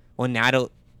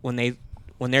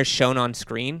 When they're shown on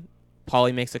screen,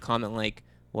 Pauly makes a comment like,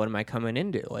 "What am I coming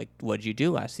into? Like, what'd you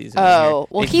do last season?" Oh,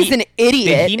 well, he's an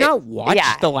idiot. Did he not watch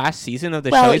Yeah. the last season of the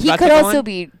Well, show? He's he about could to go also on?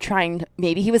 be trying.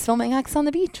 Maybe he was filming X on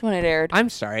the Beach when it aired. I'm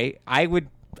sorry. I would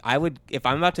if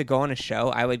I'm about to go on a show,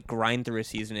 I would grind through a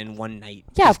season in one night.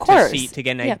 Yeah, just of course. to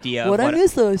get an Yeah. idea What of I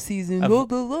missed last season. of- Blah,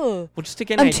 blah, blah. well, just to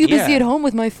get an I'm idea. too busy at home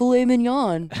with my filet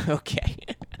mignon. Okay.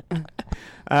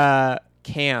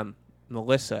 Cam,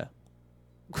 Melissa,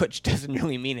 which doesn't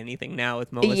really mean anything now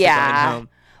with Melissa Yeah. going home.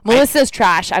 Melissa's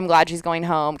trash. I'm glad she's going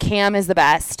home. Cam is the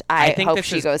best. I think hope this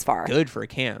she is goes far. Good for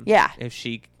Cam. Yeah. If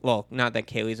she, well, not that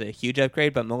Kaylee's a huge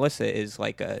upgrade, but Melissa is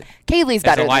like a. Kaylee's a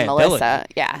better than liability. Melissa.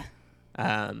 Yeah.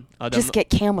 Although, Just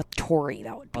get Cam with Tori.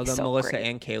 That would be although so Melissa great.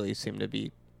 and Kaylee seem to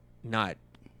be not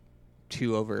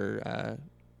too over.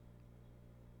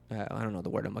 I don't know the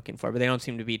word I'm looking for, but they don't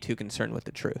seem to be too concerned with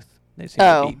the truth. They seem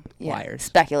to be yeah. liars.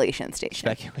 Speculation station.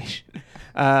 Speculation.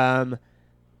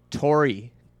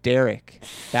 Tori, Derek,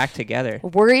 back together.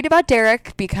 Worried about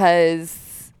Derek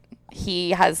because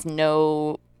he has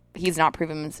he's not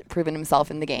proven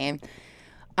himself in the game.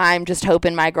 I'm just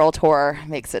hoping my girl Tor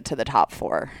makes it to the top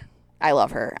 4. I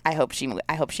love her. I hope she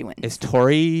wins. Is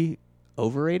Tori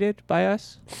overrated by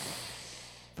us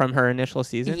from her initial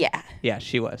season? Yeah. Yeah,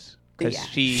 she was. Because Yeah.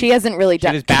 she hasn't really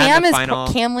done. was bad in the Cam final.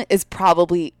 Cam is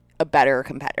probably a better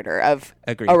competitor of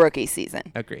Agreed. a rookie season.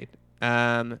 Agreed.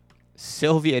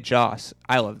 Sylvia Joss.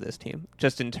 I love this team.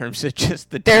 Just in terms of just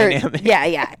the They're dynamic.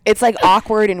 yeah. It's like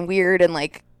awkward and weird and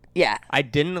like yeah. I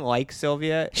didn't like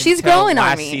Sylvia. She's until growing on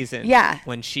last me. season. Yeah.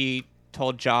 When she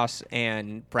told Joss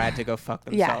and Brad to go fuck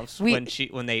Yeah, themselves. we-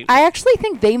 when they I actually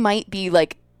think they might be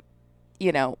like,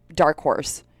 dark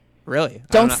horse. really I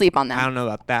Don't know- sleep on them. I don't know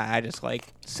about that. I just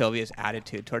like Sylvia's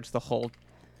attitude towards the whole,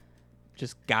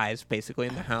 just guys basically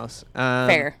in the house.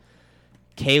 Fair.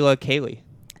 Kaylee.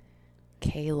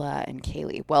 Kayla and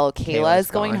Kaylee. Well, Kayla Kayla's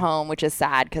is going gone. home, which is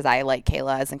sad because I like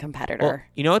Kayla as a competitor. Well,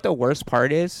 you know what the worst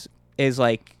part is? Is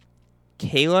like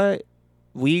Kayla,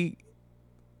 we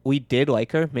did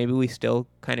like her. Maybe we still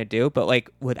kind of do. But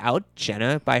like without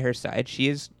Jenna by her side,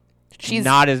 she's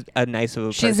not as a nice of a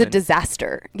person. She's a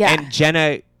disaster. Yeah. And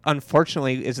Jenna,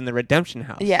 unfortunately, is in the redemption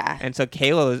house. Yeah. And so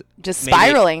Kayla is just maybe-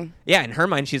 spiraling. Yeah, in her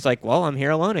mind, she's like, well, I'm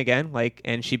here alone again. Like,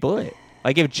 and she blew it.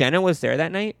 Like, if Jenna was there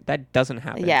that night, that doesn't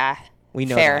happen. Yeah. We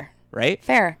know Fair. that, right?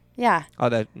 Fair. Yeah.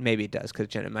 Although maybe it does because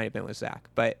Jenna might have been with Zach.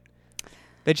 But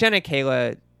the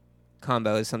Jenna-Kayla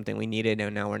combo is something we needed,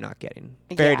 and now we're not getting.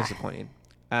 Very Yeah. disappointing.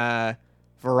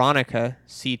 Veronica,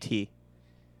 CT.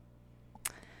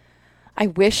 I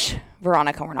wish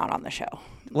Veronica were not on the show.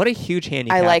 What a huge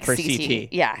handicap I like for CT. CT.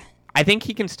 Yeah. I think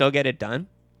he can still get it done.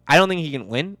 I don't think he can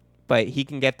win, but he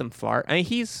can get them far. I mean,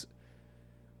 he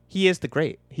is the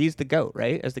great. He's the GOAT,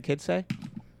 right? As the kids say.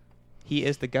 He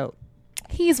is the GOAT.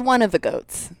 He's one of the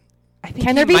goats. I think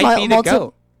Can he there be might be the multiple?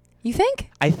 GOAT. You think?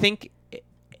 I think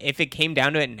if it came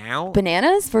down to it now,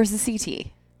 Bananas versus CT.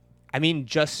 I mean,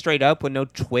 just straight up with no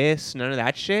twists, none of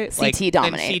that shit. CT like, then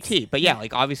dominates. CT. But yeah,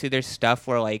 like obviously there's stuff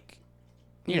where like,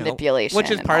 you know, Manipulation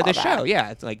which is and part of all the that. show.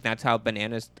 Yeah, it's like that's how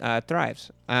Bananas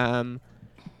thrives. Yeah,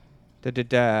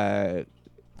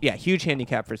 huge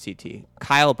handicap for CT.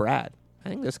 Kyle Brad. I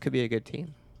think this could be a good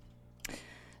team.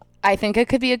 I think it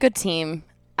could be a good team.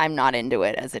 I'm not into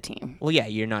it as a team. Well, yeah,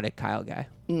 you're not a Kyle guy,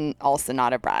 Also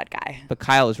not a Brad guy. but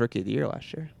Kyle was Rookie of the Year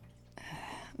last year.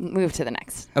 Move to the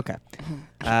next. Okay.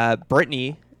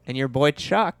 Brittany and your boy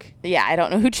Chuck. Yeah, I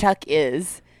don't know who Chuck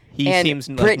is. He and seems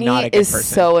like Brittany not a good is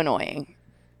person. so annoying.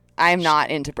 I'm not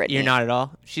into Brittany. You're not at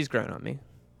all. She's grown on me.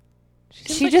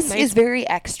 seems She like a just nice- is very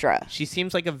extra. She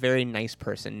seems like a very nice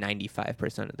person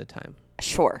 95% of the time.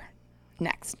 Sure.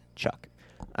 Next. Chuck.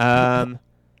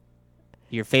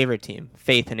 Your favorite team,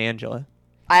 Faith and Angela.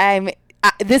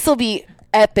 this will be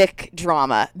epic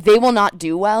drama. They will not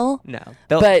do well. No,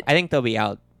 but I think they'll be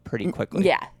out pretty quickly.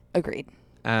 Yeah, agreed.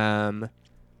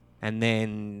 And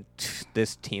then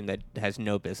this team that has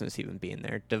no business even being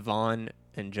there, Devon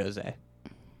and Jose.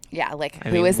 Yeah, like I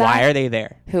who mean, is that? why are they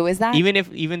there? Who is that?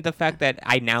 Even the fact that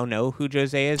I now know who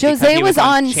Jose is. because Jose he was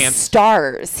on Champs,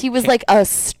 Stars. He was like a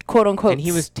quote unquote. and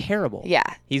he was terrible. Yeah.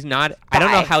 He's not. I don't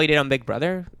know Bye. how he did on Big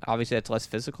Brother. Obviously, that's less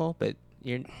physical, but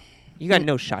you got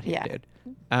no shot here, Yeah.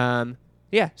 dude.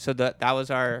 Yeah. So that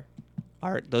was our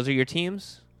those are your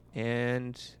teams,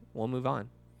 and we'll move on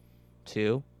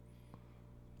to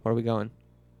where are we going?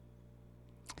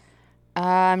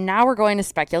 Now we're going to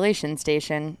Speculation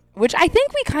Station, which I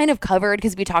think we kind of covered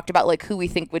because we talked about like who we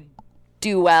think would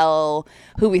do well,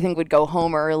 who we think would go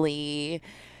home early.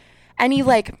 Any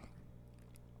like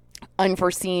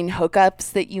unforeseen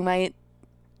hookups that you might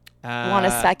want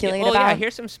to speculate Yeah, about?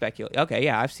 here's some speculation. Okay,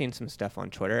 yeah, I've seen some stuff on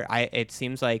Twitter. It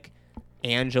seems like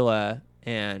Angela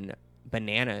and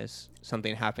Bananas,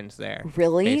 something happens there.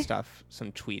 Really? Based off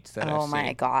some tweets that I've Oh seen.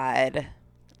 my God.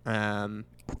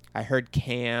 I heard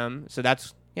Cam. So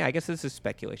that's, yeah, I guess this is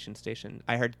Speculation Station.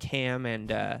 I heard Cam and,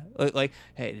 like,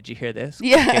 hey, did you hear this?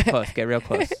 Yeah. Get close. Get real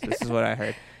close. This is what I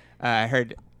heard. I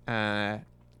heard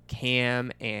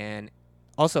Cam and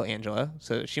also Angela.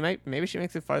 So maybe she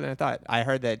makes it farther than I thought. I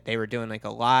heard that they were doing like a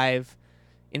live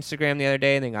Instagram the other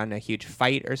day and they got in a huge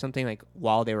fight or something like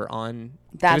while they were on.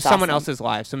 It That's was someone awesome. else's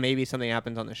live. So maybe something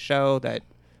happens on the show that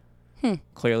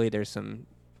clearly there's some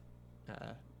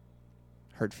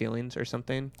hurt feelings or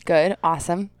something. Good.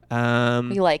 Awesome. We I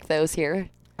like those here.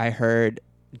 heard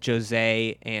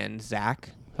Jose and Zach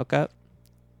hook up.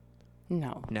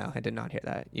 No. No, I did not hear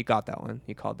that. You got that one.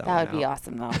 You called that That one would be out.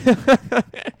 awesome,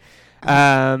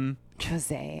 though.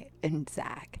 Jose and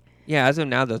Zach. Yeah, as of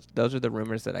now, those are the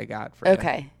rumors that I got for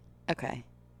Okay. Okay.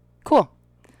 Cool.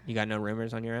 You got no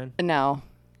rumors on your end? No,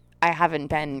 I haven't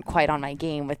been quite on my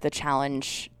game with the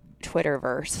challenge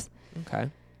Twitterverse.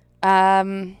 Okay.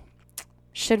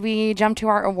 Should we jump to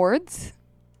our awards?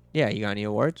 Yeah, you got any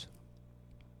awards?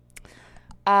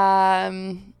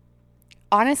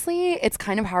 Honestly, it's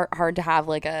kind of hard to have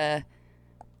like an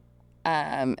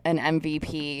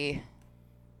MVP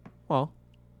Well,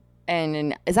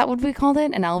 and is that what we called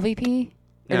it? An LVP?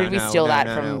 Or did we steal that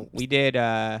from? No. We did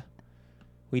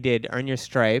Earn Your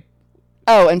Stripe,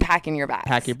 Oh, and packing your bags.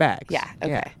 Pack Your Bags. Yeah.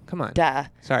 Okay. Come on. Duh.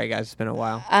 Sorry, guys. It's been a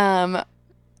while.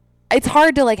 It's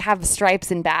hard to like have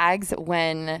stripes and bags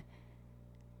when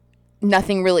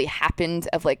nothing really happened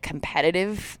of like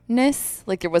competitiveness.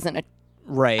 Like there wasn't a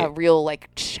Right. real like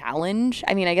challenge.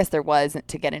 I mean, I guess there was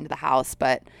to get into the house,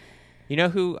 but You know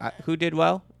who did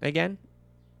well again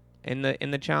in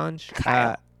the challenge?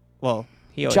 Kyle. Well,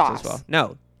 he always Joss. does well.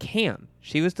 No, Cam.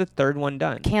 She was the third one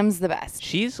done. Cam's the best.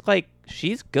 She's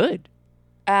good.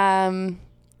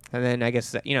 And then I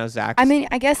guess Zach. I mean,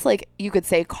 I guess like you could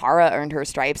say Cara earned her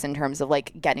stripes in terms of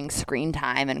like getting screen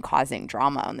time and causing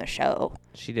drama on the show.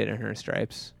 she did earn her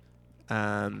stripes.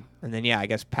 And then I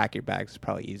guess Pack Your Bags is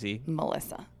probably easy.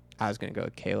 Melissa. I was gonna go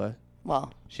with Kayla.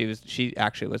 Well, She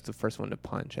actually was the first one to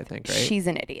punch, I think, right? she's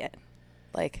an idiot.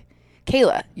 Like,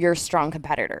 Kayla, you're a strong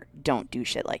competitor. Don't do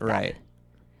shit like Right.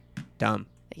 Dumb.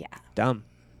 that. Yeah. Dumb.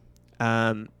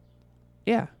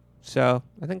 Yeah. So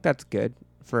I think that's good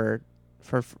for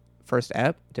first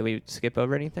ep. Did we skip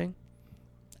over anything?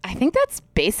 I think that's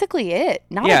basically it.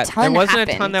 Not Yeah, a ton there wasn't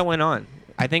happened. a ton that went on.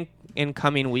 I think in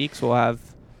coming weeks we'll have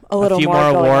A little few more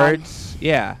more going on. awards.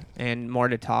 Yeah, and more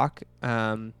to talk.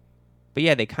 But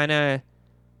yeah, they kind of.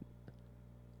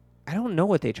 I don't know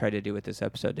what they tried to do with this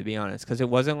episode, to be honest, because it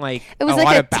wasn't like It was a like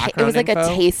lot a of background it was like info.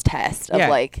 a taste test of Yeah.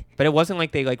 like But it wasn't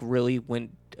like they like really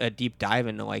went a deep dive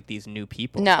into like these new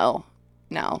people. no.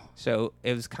 So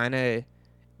it was kind of,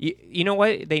 you know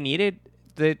what they needed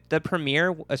the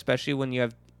premiere, especially when you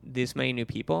have this many new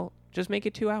people. Just make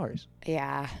it 2 hours.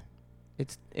 Yeah.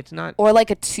 It's not. Or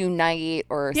like a 2-night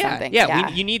or something. Yeah.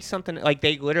 You need something like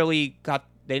they literally got.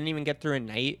 They didn't even get through a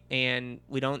night, and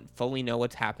we don't fully know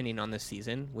what's happening on this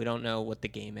season. We don't know what the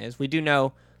game is. We do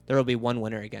know there will be one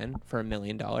winner again for $1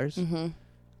 million.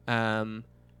 Mm-hmm.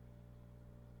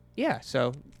 Yeah.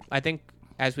 So I think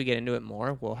as we get into it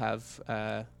more, we'll have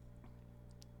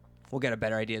we'll get a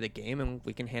better idea of the game, and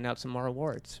we can hand out some more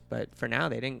awards. But for now,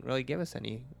 they didn't really give us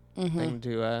anything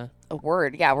to. A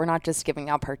word. Yeah, we're not just giving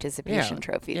out participation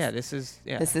trophies. Yeah, this is.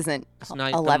 Yeah, This isn't it's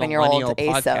not 11-year-old the millennial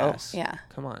ASO. podcast. Yeah.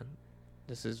 Come on.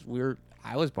 This is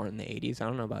I was born in the 80s. I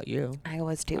don't know about you. I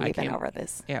was too. We've been over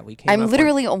this. Yeah, we came. I'm up on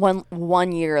literally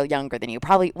one year younger than you.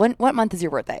 Probably. What month is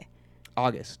your birthday?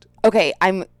 August. Okay,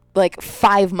 I'm like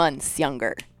 5 months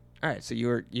younger. All right, so you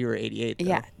were 88. Though.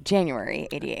 Yeah, January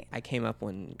 88. I came up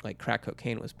when like crack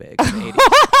cocaine was big in the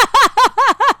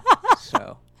 80s.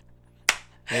 So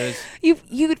it was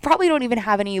You probably don't even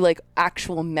have any like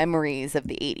actual memories of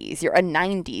the 80s. You're a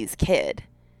 90s kid.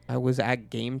 I was at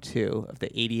Game 2 of the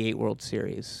 88 World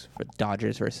Series for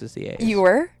Dodgers versus the A's. You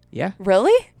were? Yeah,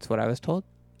 Really? that's what I was told.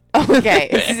 Okay.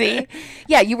 See?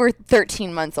 Yeah, you were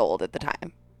 13 months old at the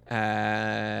time.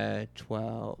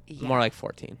 12, Yeah. more like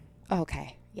 14.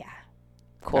 Okay. Yeah.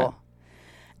 Cool. Okay.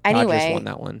 Anyway, Dodgers won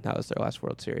that one. That was their last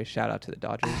World Series. Shout out to the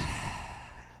Dodgers.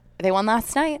 they won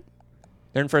last night.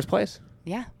 They're in first place.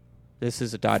 Yeah. This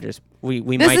is a Dodgers. We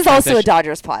This might is also a transition-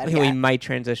 Dodgers pod. We Yeah. might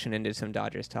transition into some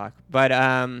Dodgers talk, but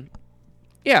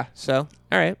yeah. So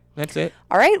all right, that's it.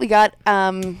 All right, we got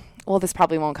well, this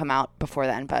probably won't come out before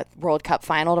then, but World Cup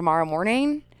final tomorrow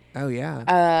morning. Oh yeah.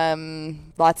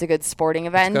 Lots of good sporting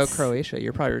events. Let's go Croatia.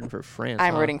 You're probably rooting for France.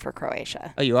 I'm huh? rooting for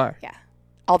Croatia. Oh, you are. Yeah.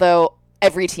 Although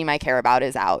every team I care about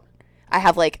is out. I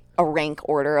have like a rank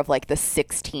order of like the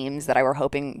 6 teams that I were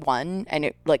hoping won, and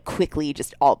it like quickly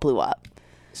just all blew up.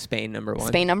 Spain number 1.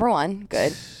 Spain number 1,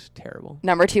 good. Terrible.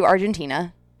 Number 2,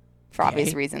 Argentina, for obvious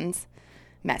Okay. reasons.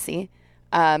 Messy.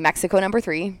 Mexico number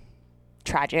 3,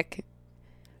 tragic.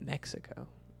 Mexico.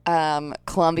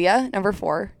 Colombia number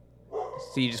 4.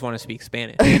 So you just want to speak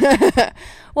Spanish?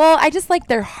 Well, I just like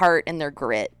their heart and their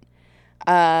grit.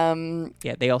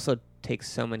 Yeah. They also take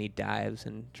so many dives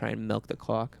and try and milk the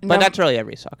clock. But Num- that's really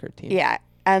every soccer team. Yeah,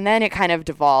 and then it kind of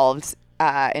devolved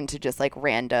into just like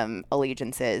random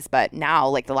allegiances. But now,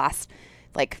 like the last,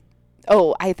 like,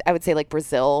 I would say like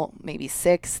Brazil maybe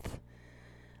 6th.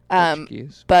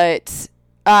 Portuguese. But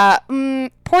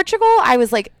Portugal, I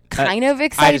was like kind of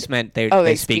excited. I just meant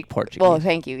they speak Portuguese. Well,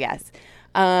 thank you. Yes,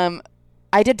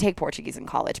 I did take Portuguese in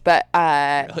college, but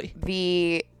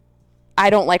Really? I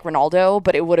don't like Ronaldo,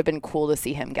 but it would have been cool to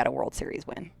see him get a World Series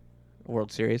win.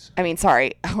 World Series. I mean,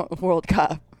 sorry, World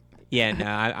Cup. Yeah, no,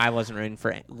 I wasn't rooting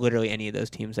for literally any of those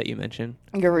teams that you mentioned.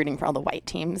 You're rooting for all the white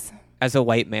teams. As a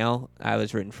white male, I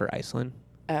was rooting for Iceland.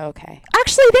 Oh, okay.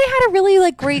 Actually, they had a really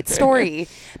like great story.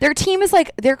 Their team is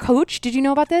like their coach. Did you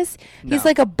know about this? No. He's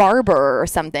like a barber or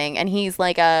something, and he's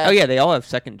like a Oh yeah, they all have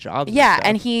second jobs. yeah, stuff.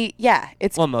 and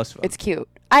it's well, most of them. it's cute.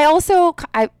 I also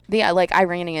the like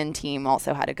Iranian team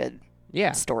also had a good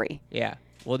yeah, story. yeah.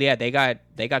 Well, yeah, they got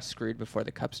screwed before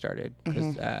the cup started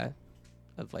because Mm-hmm.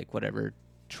 of like whatever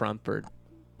Trump or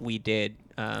we did.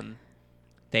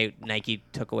 Nike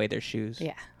took away their shoes.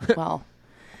 Yeah. Well,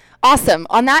 awesome.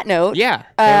 On that note, Yeah,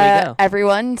 there we go.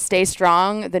 Everyone, stay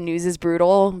strong. The news is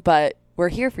brutal, but we're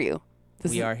here for you.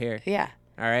 We are here. Yeah.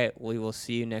 All right, we will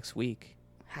see you next week.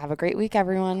 Have a great week,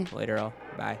 everyone. Later, all.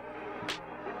 Bye.